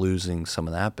like they were losing some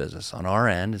of that business. On our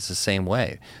end, it's the same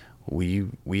way. We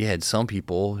had some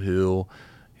people who,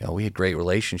 we had great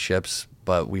relationships,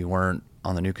 but we weren't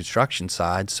on the new construction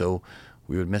side, so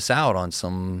we would miss out on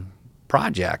some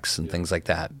projects and things like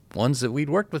that. Ones that we'd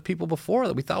worked with people before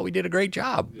that we thought we did a great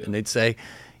job, and they'd say,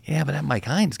 "Yeah, but that Mike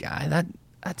Hines guy,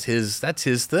 that's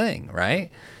his thing,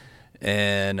 right?"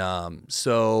 And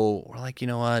so we're like, you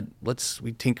know what?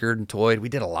 We tinkered and toyed. We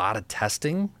did a lot of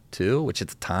testing too, which at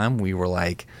the time we were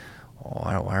like,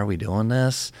 why are we doing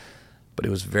this? But it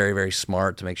was very, very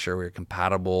smart to make sure we were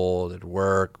compatible, it'd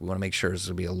work. We want to make sure this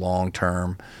would be a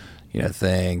long-term,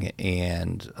 thing.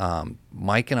 And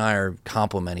Mike and I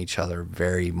complement each other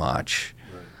very much.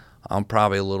 Right. I'm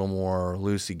probably a little more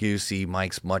loosey-goosey.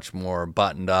 Mike's much more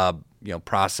buttoned up,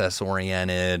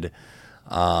 process-oriented.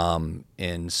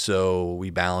 And so we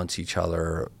balance each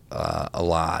other a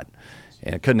lot.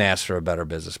 And I couldn't ask for a better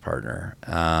business partner.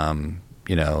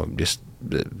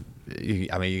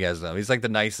 You guys know he's like the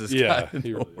nicest guy in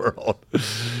the world.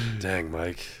 Dang,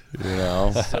 Mike.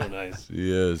 So nice.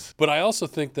 He is. But I also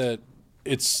think that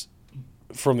it's,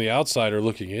 from the outsider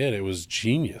looking in, it was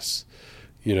genius.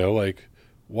 Like,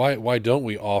 why don't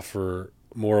we offer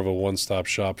more of a one-stop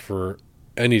shop for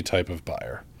any type of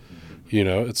buyer?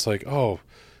 It's like, oh,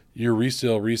 you're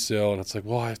resale, and it's like,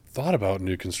 well, I thought about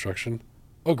new construction.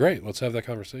 Oh, great, let's have that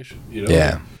conversation.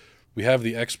 Yeah. We have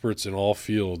the experts in all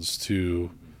fields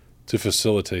to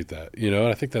facilitate that, and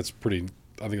I think that's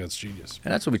genius.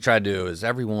 And that's what we try to do. Is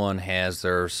everyone has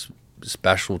their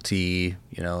specialty,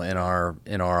 in our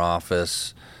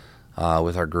office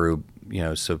with our group,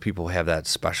 so people have that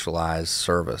specialized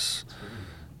service,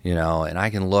 and I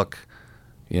can look,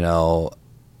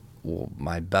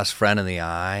 my best friend in the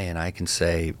eye, and I can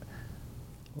say,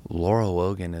 Laura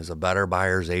Wogan is a better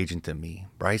buyer's agent than me.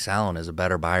 Bryce Allen is a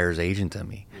better buyer's agent than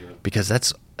me, because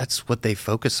that's what they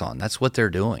focus on. That's what they're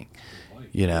doing,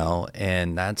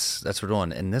 and that's what we're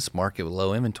doing. In this market with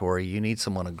low inventory, you need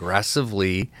someone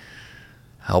aggressively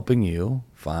helping you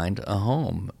find a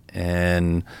home.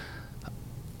 And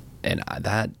And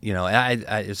that,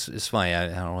 it's funny. I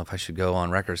don't know if I should go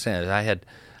on record saying it.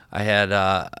 I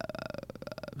had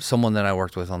someone that I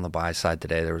worked with on the buy side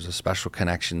today. There was a special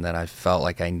connection that I felt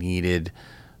like I needed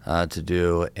to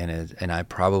do, and I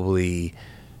probably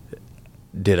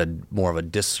did more of a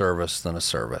disservice than a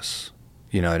service.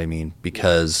 You know what I mean?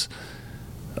 Because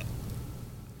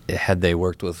had they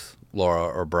worked with Laura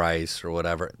or Bryce or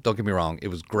whatever, don't get me wrong, it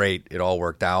was great. It all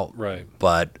worked out. Right.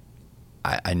 But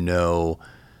I know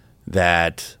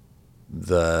that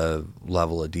the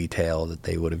level of detail that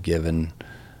they would have given,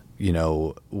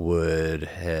 would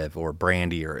have, or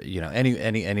Brandy or,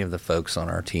 any of the folks on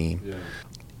our team,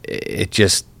 it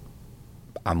just,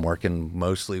 I'm working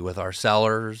mostly with our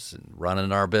sellers and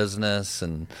running our business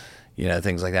and,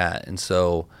 things like that. And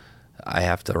so I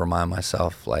have to remind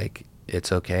myself, like,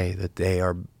 it's okay that they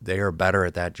are better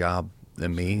at that job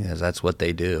than me, as that's what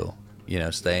they do.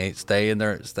 Stay in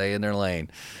their lane.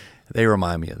 They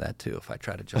remind me of that too if I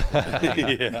try to jump.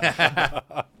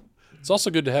 Yeah. It's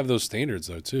also good to have those standards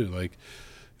though too. Like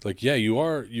yeah, you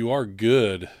are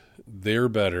good. They're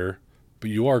better, but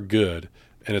you are good,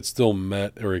 and it still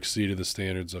met or exceeded the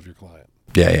standards of your client.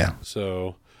 Yeah.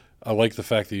 So I like the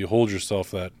fact that you hold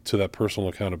yourself to that personal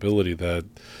accountability that,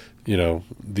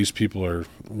 these people are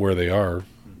where they are,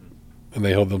 and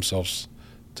they hold themselves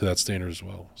to that standard as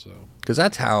well. So because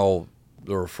that's how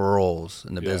the referrals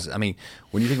in the business. I mean,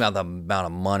 when you think about the amount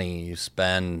of money you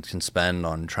can spend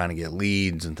on trying to get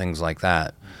leads and things like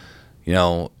that,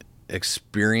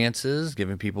 experiences,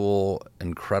 giving people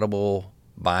incredible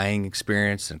buying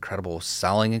experience, incredible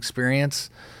selling experience,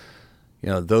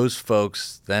 those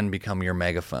folks then become your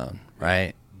megaphone,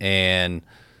 right? And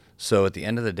so at the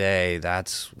end of the day,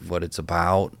 that's what it's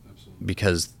about. Absolutely.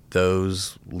 Because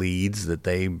those leads that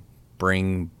they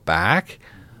bring back,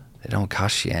 they don't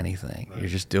cost you anything. Right. You're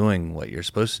just doing what you're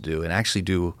supposed to do and actually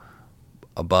do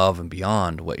above and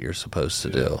beyond what you're supposed to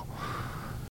do.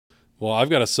 Well, I've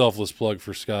got a selfless plug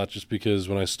for Scott just because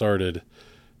when I started,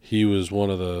 he was one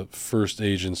of the first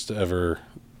agents to ever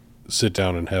sit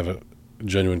down and have a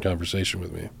genuine conversation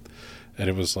with me. And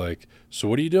it was like, so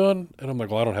what are you doing? And I'm like,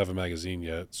 well, I don't have a magazine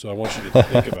yet, so I want you to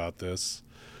think about this.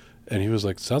 And he was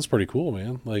like, sounds pretty cool,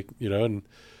 man. Like, and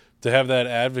to have that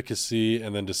advocacy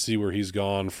and then to see where he's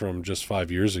gone from just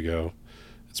 5 years ago,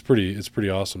 it's pretty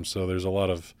awesome. So there's a lot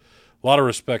of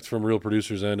respect from Real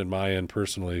Producers end and my end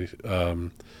personally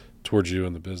towards you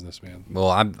and the business, man.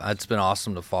 Well, it's been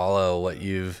awesome to follow what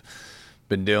you've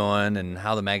been doing and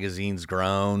how the magazine's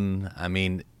grown. I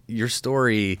mean, your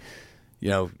story,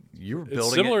 you were building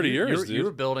it's similar it. to yours, dude. You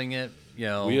were building it.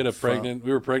 We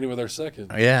were pregnant with our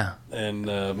second. Yeah. And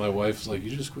my wife's like, you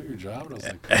just quit your job? And I was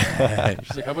like,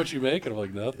 she's like, how much you make? And I'm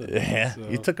like, nothing. Yeah. So,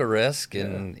 you took a risk,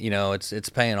 and it's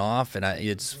paying off, and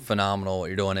it's phenomenal what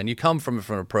you're doing. And you come from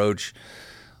an approach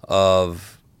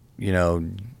of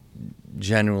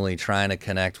genuinely trying to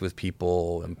connect with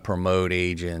people and promote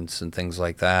agents and things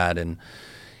like that. And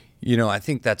I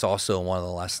think that's also one of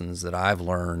the lessons that I've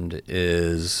learned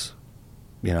is,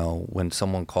 when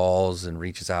someone calls and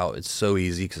reaches out, it's so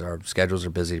easy because our schedules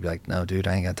are busy to be like, no, dude,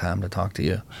 I ain't got time to talk to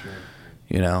you,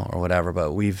 sure. Or whatever.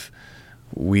 But we've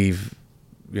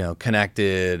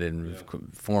connected and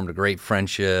formed a great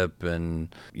friendship.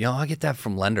 And, I get that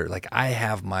from lenders. Like, I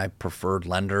have my preferred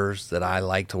lenders that I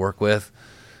like to work with.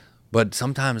 But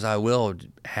sometimes I will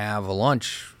have a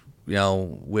lunch,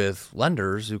 with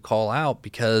lenders who call out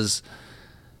because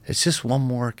it's just one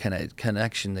more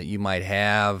connection that you might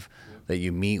have, that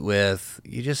you meet with.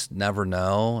 You just never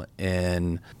know,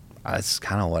 and that's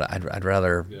kind of what I'd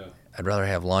rather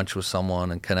have lunch with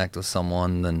someone and connect with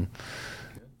someone than.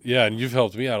 Yeah, and you've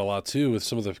helped me out a lot too with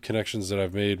some of the connections that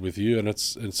I've made with you, and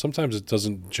sometimes it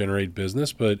doesn't generate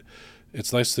business, but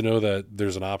it's nice to know that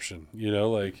there's an option,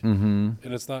 and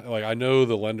it's not like I know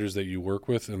the lenders that you work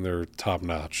with and they're top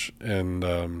notch. And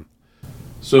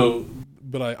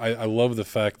but I love the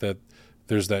fact that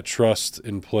there's that trust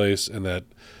in place and that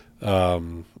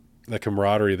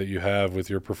camaraderie that you have with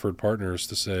your preferred partners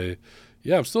to say,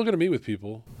 yeah, I'm still going to meet with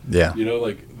people. Yeah.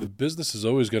 The business is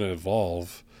always going to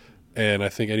evolve. And I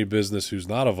think any business who's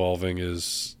not evolving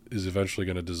is eventually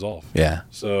going to dissolve. Yeah.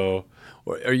 So,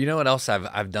 or what else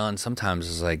I've done sometimes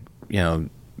is like,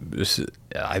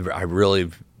 I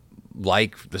really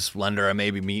like this lender I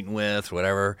may be meeting with or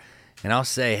whatever, and I'll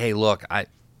say, hey, look,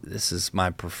 this is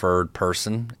my preferred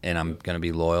person, and I'm going to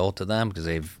be loyal to them because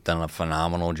they've done a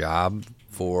phenomenal job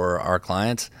for our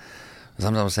clients.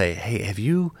 Sometimes I'll say, hey, have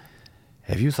you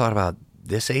thought about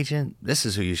this agent? This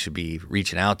is who you should be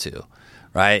reaching out to,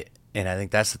 right? And I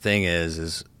think that's the thing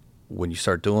is when you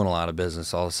start doing a lot of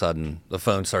business, all of a sudden the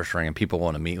phone starts ringing. People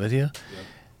want to meet with you. Yep.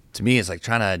 To me, it's like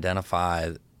trying to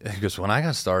identify Because when I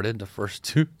got started, the first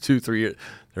two, 3 years,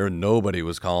 nobody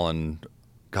was calling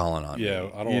on me. Yeah,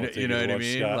 I don't want to you know what I lunch,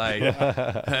 mean?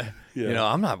 Scott. Like, Yeah.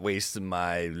 I'm not wasting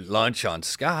my lunch on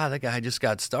Scott. That guy just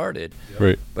got started.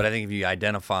 Right. But I think if you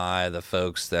identify the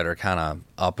folks that are kind of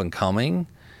up and coming,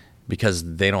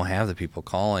 because they don't have the people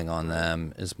calling on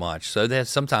them as much. So that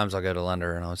sometimes I'll go to a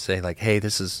lender and I'll say like, hey,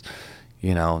 this is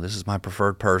my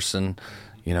preferred person,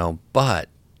 but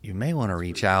you may want to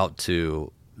reach out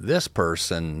to this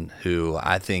person who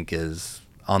I think is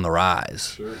on the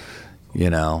rise, Sure.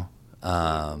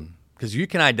 Because you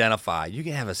can identify, you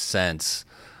can have a sense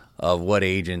of what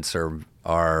agents are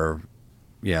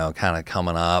kind of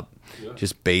coming up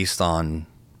just based on,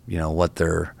 what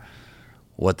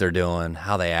they're doing,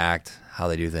 how they act, how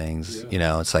they do things.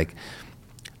 Yeah. It's like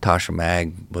Tasha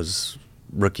Mag was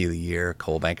Rookie of the Year,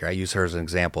 Coldwell Banker. I use her as an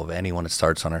example of anyone that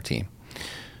starts on our team.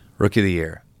 Rookie of the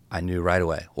Year, I knew right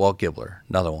away. Walt Gibbler,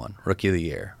 another one, Rookie of the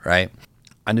Year, right?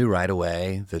 I knew right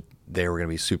away that they were going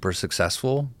to be super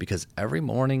successful because every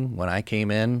morning when I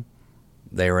came in,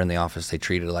 they were in the office. They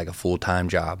treated it like a full-time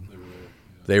job.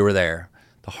 They were there.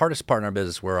 The hardest part in our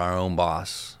business, we're our own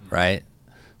boss, right?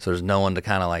 So there's no one to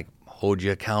kind of like hold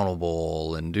you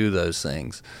accountable and do those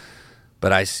things.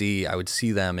 But I would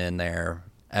see them in there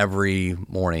every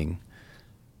morning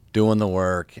doing the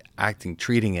work,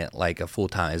 treating it like a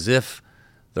full-time, as if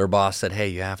their boss said, hey,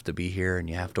 you have to be here and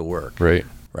you have to work.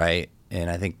 Right? And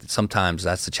I think that sometimes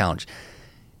that's the challenge.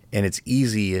 And it's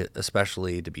easy,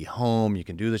 especially to be home. You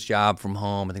can do this job from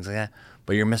home and things like that,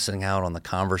 but you're missing out on the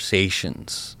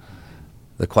conversations,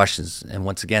 the questions. And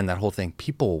once again, that whole thing,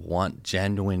 people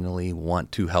genuinely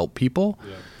want to help people.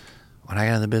 Yeah. When I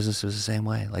got in the business, it was the same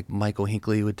way. Like Michael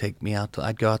Hinckley would take me out.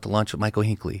 I'd go out to lunch with Michael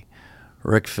Hinckley,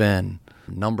 Rick Finn,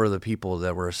 a number of the people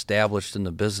that were established in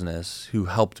the business who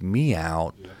helped me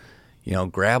out,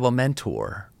 grab a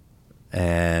mentor.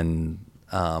 And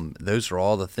those are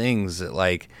all the things that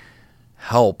like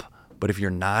help. But if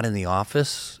you're not in the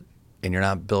office and you're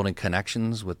not building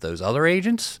connections with those other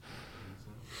agents,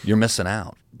 you're missing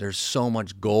out. There's so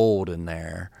much gold in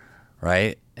there,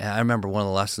 right? And I remember one of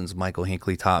the lessons Michael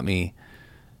Hinckley taught me,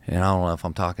 and I don't know if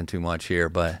I'm talking too much here,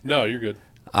 but No, you're good.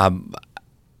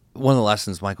 one of the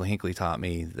lessons Michael Hinckley taught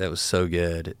me that was so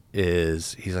good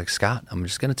is he's like, Scott, I'm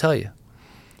just going to tell you,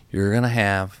 you're going to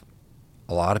have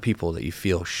a lot of people that you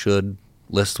feel should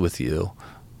list with you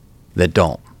that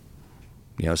don't,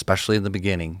 especially in the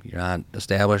beginning. You're not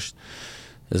established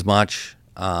as much.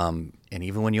 And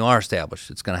even when you are established,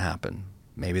 it's going to happen.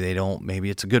 Maybe they don't, maybe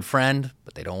it's a good friend,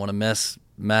 but they don't want to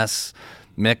mix,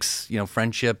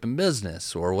 friendship and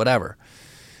business or whatever.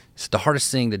 So the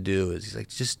hardest thing to do is he's like,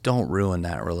 just don't ruin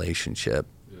that relationship.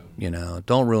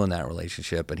 Don't ruin that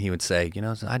relationship. And he would say,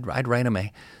 I'd write him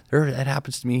that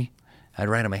happens to me. I'd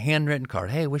write him a handwritten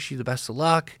card. Hey, wish you the best of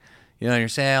luck, in your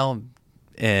sale.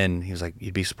 And he was like,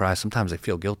 you'd be surprised. Sometimes they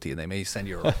feel guilty and they may send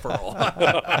you a referral.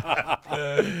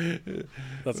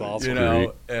 That's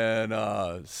awesome.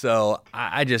 And so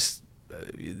I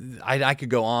could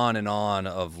go on and on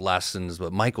of lessons,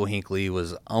 but Michael Hinckley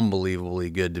was unbelievably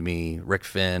good to me. Rick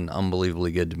Finn,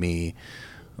 unbelievably good to me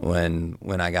when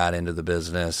I got into the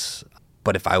business.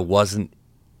 But if I wasn't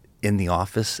in the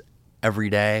office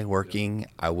every day working,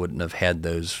 I wouldn't have had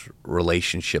those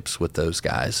relationships with those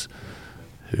guys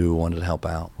who wanted to help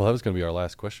out. Well, that was going to be our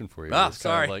last question for you. Oh, It's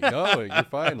sorry. kind of like, no, you're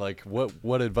fine. Like,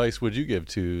 what advice would you give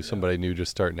to somebody new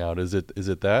just starting out? Is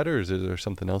it that, or is there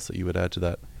something else that you would add to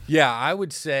that? Yeah, I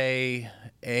would say,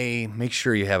 make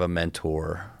sure you have a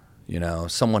mentor,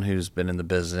 someone who's been in the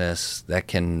business that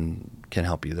can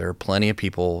help you. There are plenty of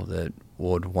people that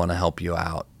would want to help you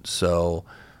out. So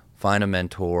find a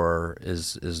mentor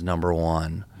is number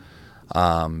one.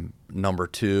 Number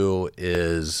two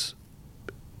is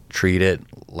treat it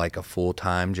like a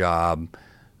full-time job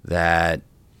that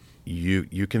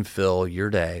you can fill your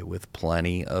day with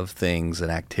plenty of things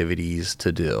and activities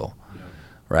to do,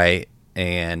 right?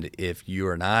 And if you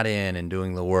are not in and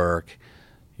doing the work,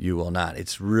 you will not.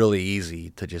 It's really easy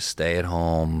to just stay at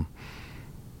home,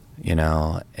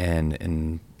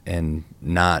 and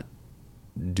not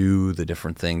do the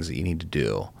different things that you need to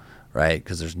do, right?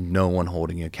 Because there's no one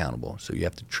holding you accountable. So you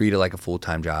have to treat it like a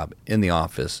full-time job in the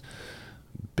office,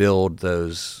 build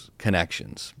those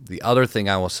connections. The other thing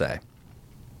I will say,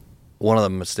 one of the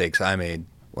mistakes I made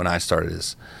when I started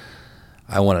is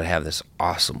I wanted to have this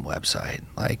awesome website,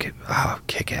 like,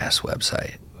 kick-ass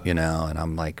website, and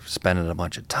I'm like spending a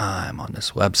bunch of time on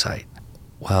this website.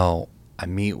 Well, I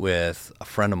meet with a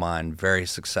friend of mine, very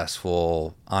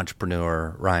successful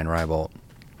entrepreneur, Ryan Reibolt,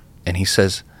 and he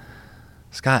says,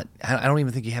 Scott, I don't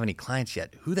even think you have any clients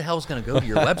yet. Who the hell is going to go to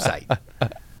your website?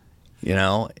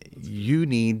 You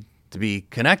need to be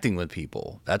connecting with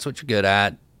people. That's what you're good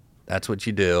at. That's what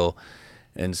you do.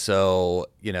 And so,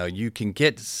 you can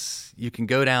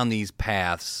go down these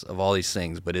paths of all these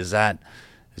things, but is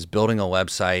building a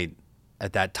website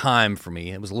at that time for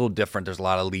me, it was a little different. There's a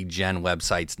lot of lead gen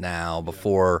websites now.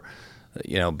 Before,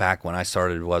 back when I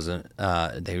started, wasn't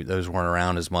those weren't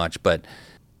around as much. But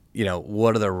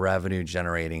what are the revenue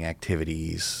generating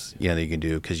activities that you can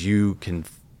do? Because you can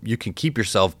keep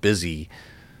yourself busy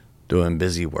doing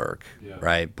busy work,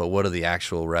 right? But what are the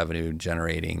actual revenue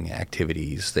generating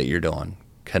activities that you're doing?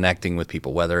 Connecting with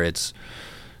people, whether it's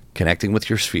connecting with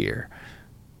your sphere,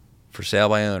 for sale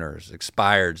by owners,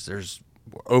 expireds, there's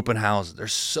open houses.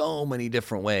 There's so many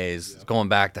different ways going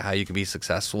back to how you can be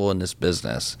successful in this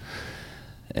business.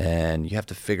 And you have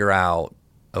to figure out,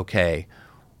 okay,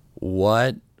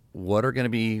 what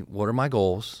are my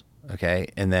goals? Okay.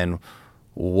 And then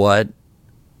what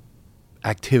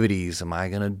activities am I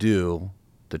going to do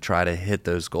to try to hit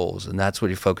those goals? And that's what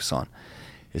you focus on.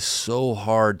 It's so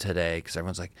hard today because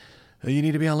everyone's like, oh, you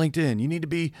need to be on LinkedIn. You need to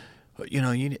be,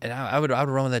 and I would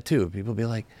run with that too. People would be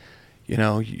like, you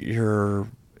need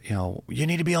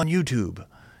to be on YouTube.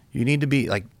 You need to be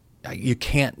like, you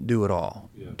can't do it all.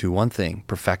 Yeah. Do one thing,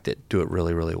 perfect it, do it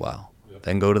really, really well. Yep.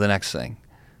 Then go to the next thing.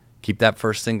 Keep that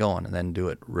first thing going and then do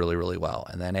it really, really well.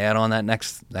 And then add on that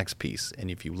next piece.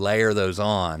 And if you layer those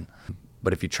on,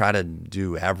 but if you try to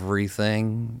do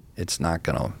everything, it's not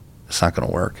gonna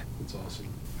work. That's awesome.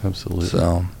 Absolutely.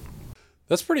 So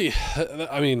that's pretty.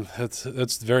 I mean, that's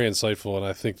very insightful, and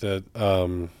I think that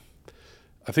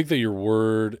your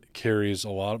word carries a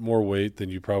lot more weight than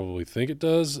you probably think it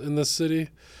does in this city.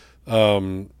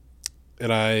 And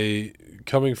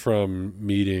coming from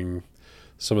meeting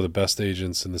some of the best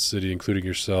agents in the city, including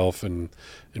yourself, and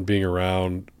being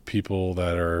around people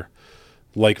that are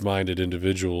like-minded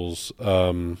individuals.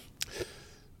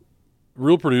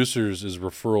 Real Producers is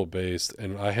referral based,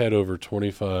 and I had over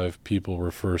 25 people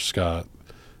refer Scott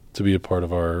to be a part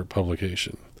of our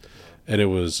publication. And it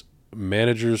was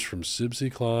managers from Sibsey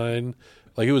Klein,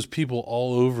 like it was people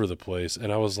all over the place.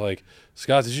 And I was like,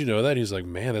 Scott, did you know that? And he's like,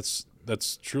 man, that's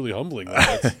truly humbling.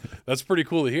 That's pretty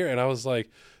cool to hear. And I was like,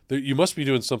 you must be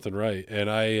doing something right. And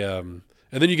and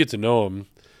then you get to know him,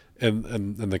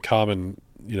 and the common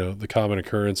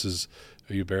occurrence is,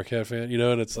 are you a Bearcat fan?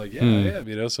 And it's like, yeah, I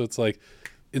am, so it's like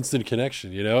instant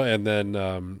connection, and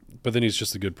then, but then he's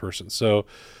just a good person. So,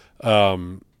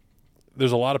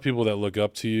 there's a lot of people that look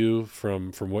up to you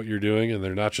from what you're doing, and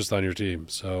they're not just on your team.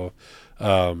 So,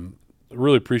 I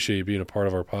really appreciate you being a part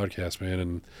of our podcast,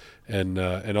 man.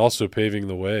 And also paving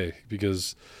the way,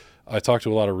 because I talk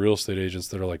to a lot of real estate agents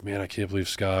that are like, man, I can't believe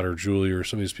Scott or Julie or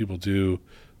some of these people do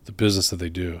the business that they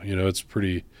do. It's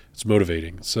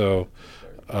motivating. So,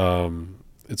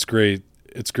 it's great.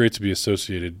 It's great to be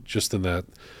associated just in that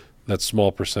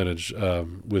small percentage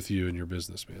with you and your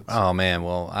business, man. So. Oh man,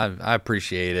 well I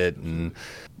appreciate it, and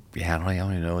I don't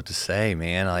even know what to say,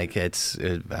 man. Like don't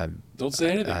say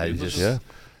anything.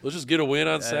 Let's just get a win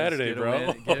on Saturday,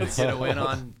 bro. Get a win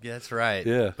on. Yeah, that's right.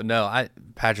 Yeah. But no,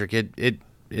 Patrick, it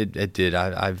did.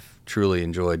 I've truly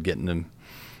enjoyed getting to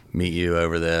meet you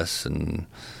over this, and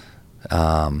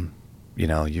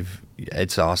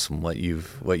it's awesome what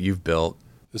you've built.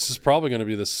 This is probably going to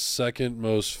be the second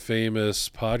most famous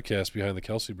podcast behind the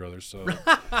Kelsey brothers. So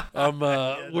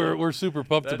we're super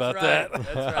pumped about that.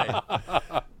 That's right.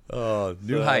 Oh,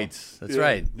 new heights. That's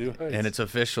right. New heights. And it's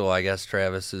official. I guess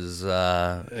Travis is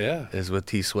with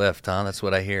T Swift, huh? That's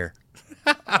what I hear.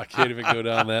 I can't even go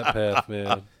down that path,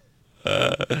 man.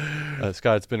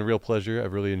 Scott, it's been a real pleasure.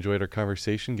 I've really enjoyed our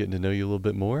conversation, getting to know you a little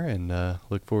bit more, and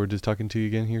look forward to talking to you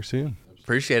again here soon.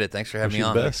 Appreciate it. Thanks for having me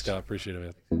on. Thanks, Scott. Appreciate it,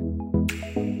 man.